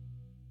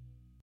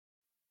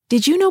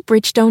 Did you know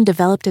Bridgestone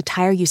developed a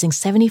tire using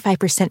 75%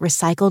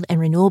 recycled and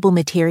renewable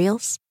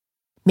materials?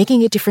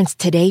 Making a difference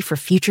today for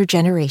future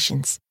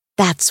generations.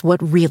 That's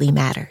what really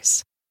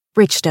matters.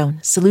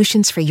 Bridgestone,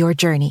 solutions for your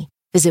journey.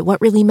 Visit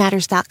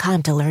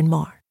whatreallymatters.com to learn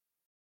more.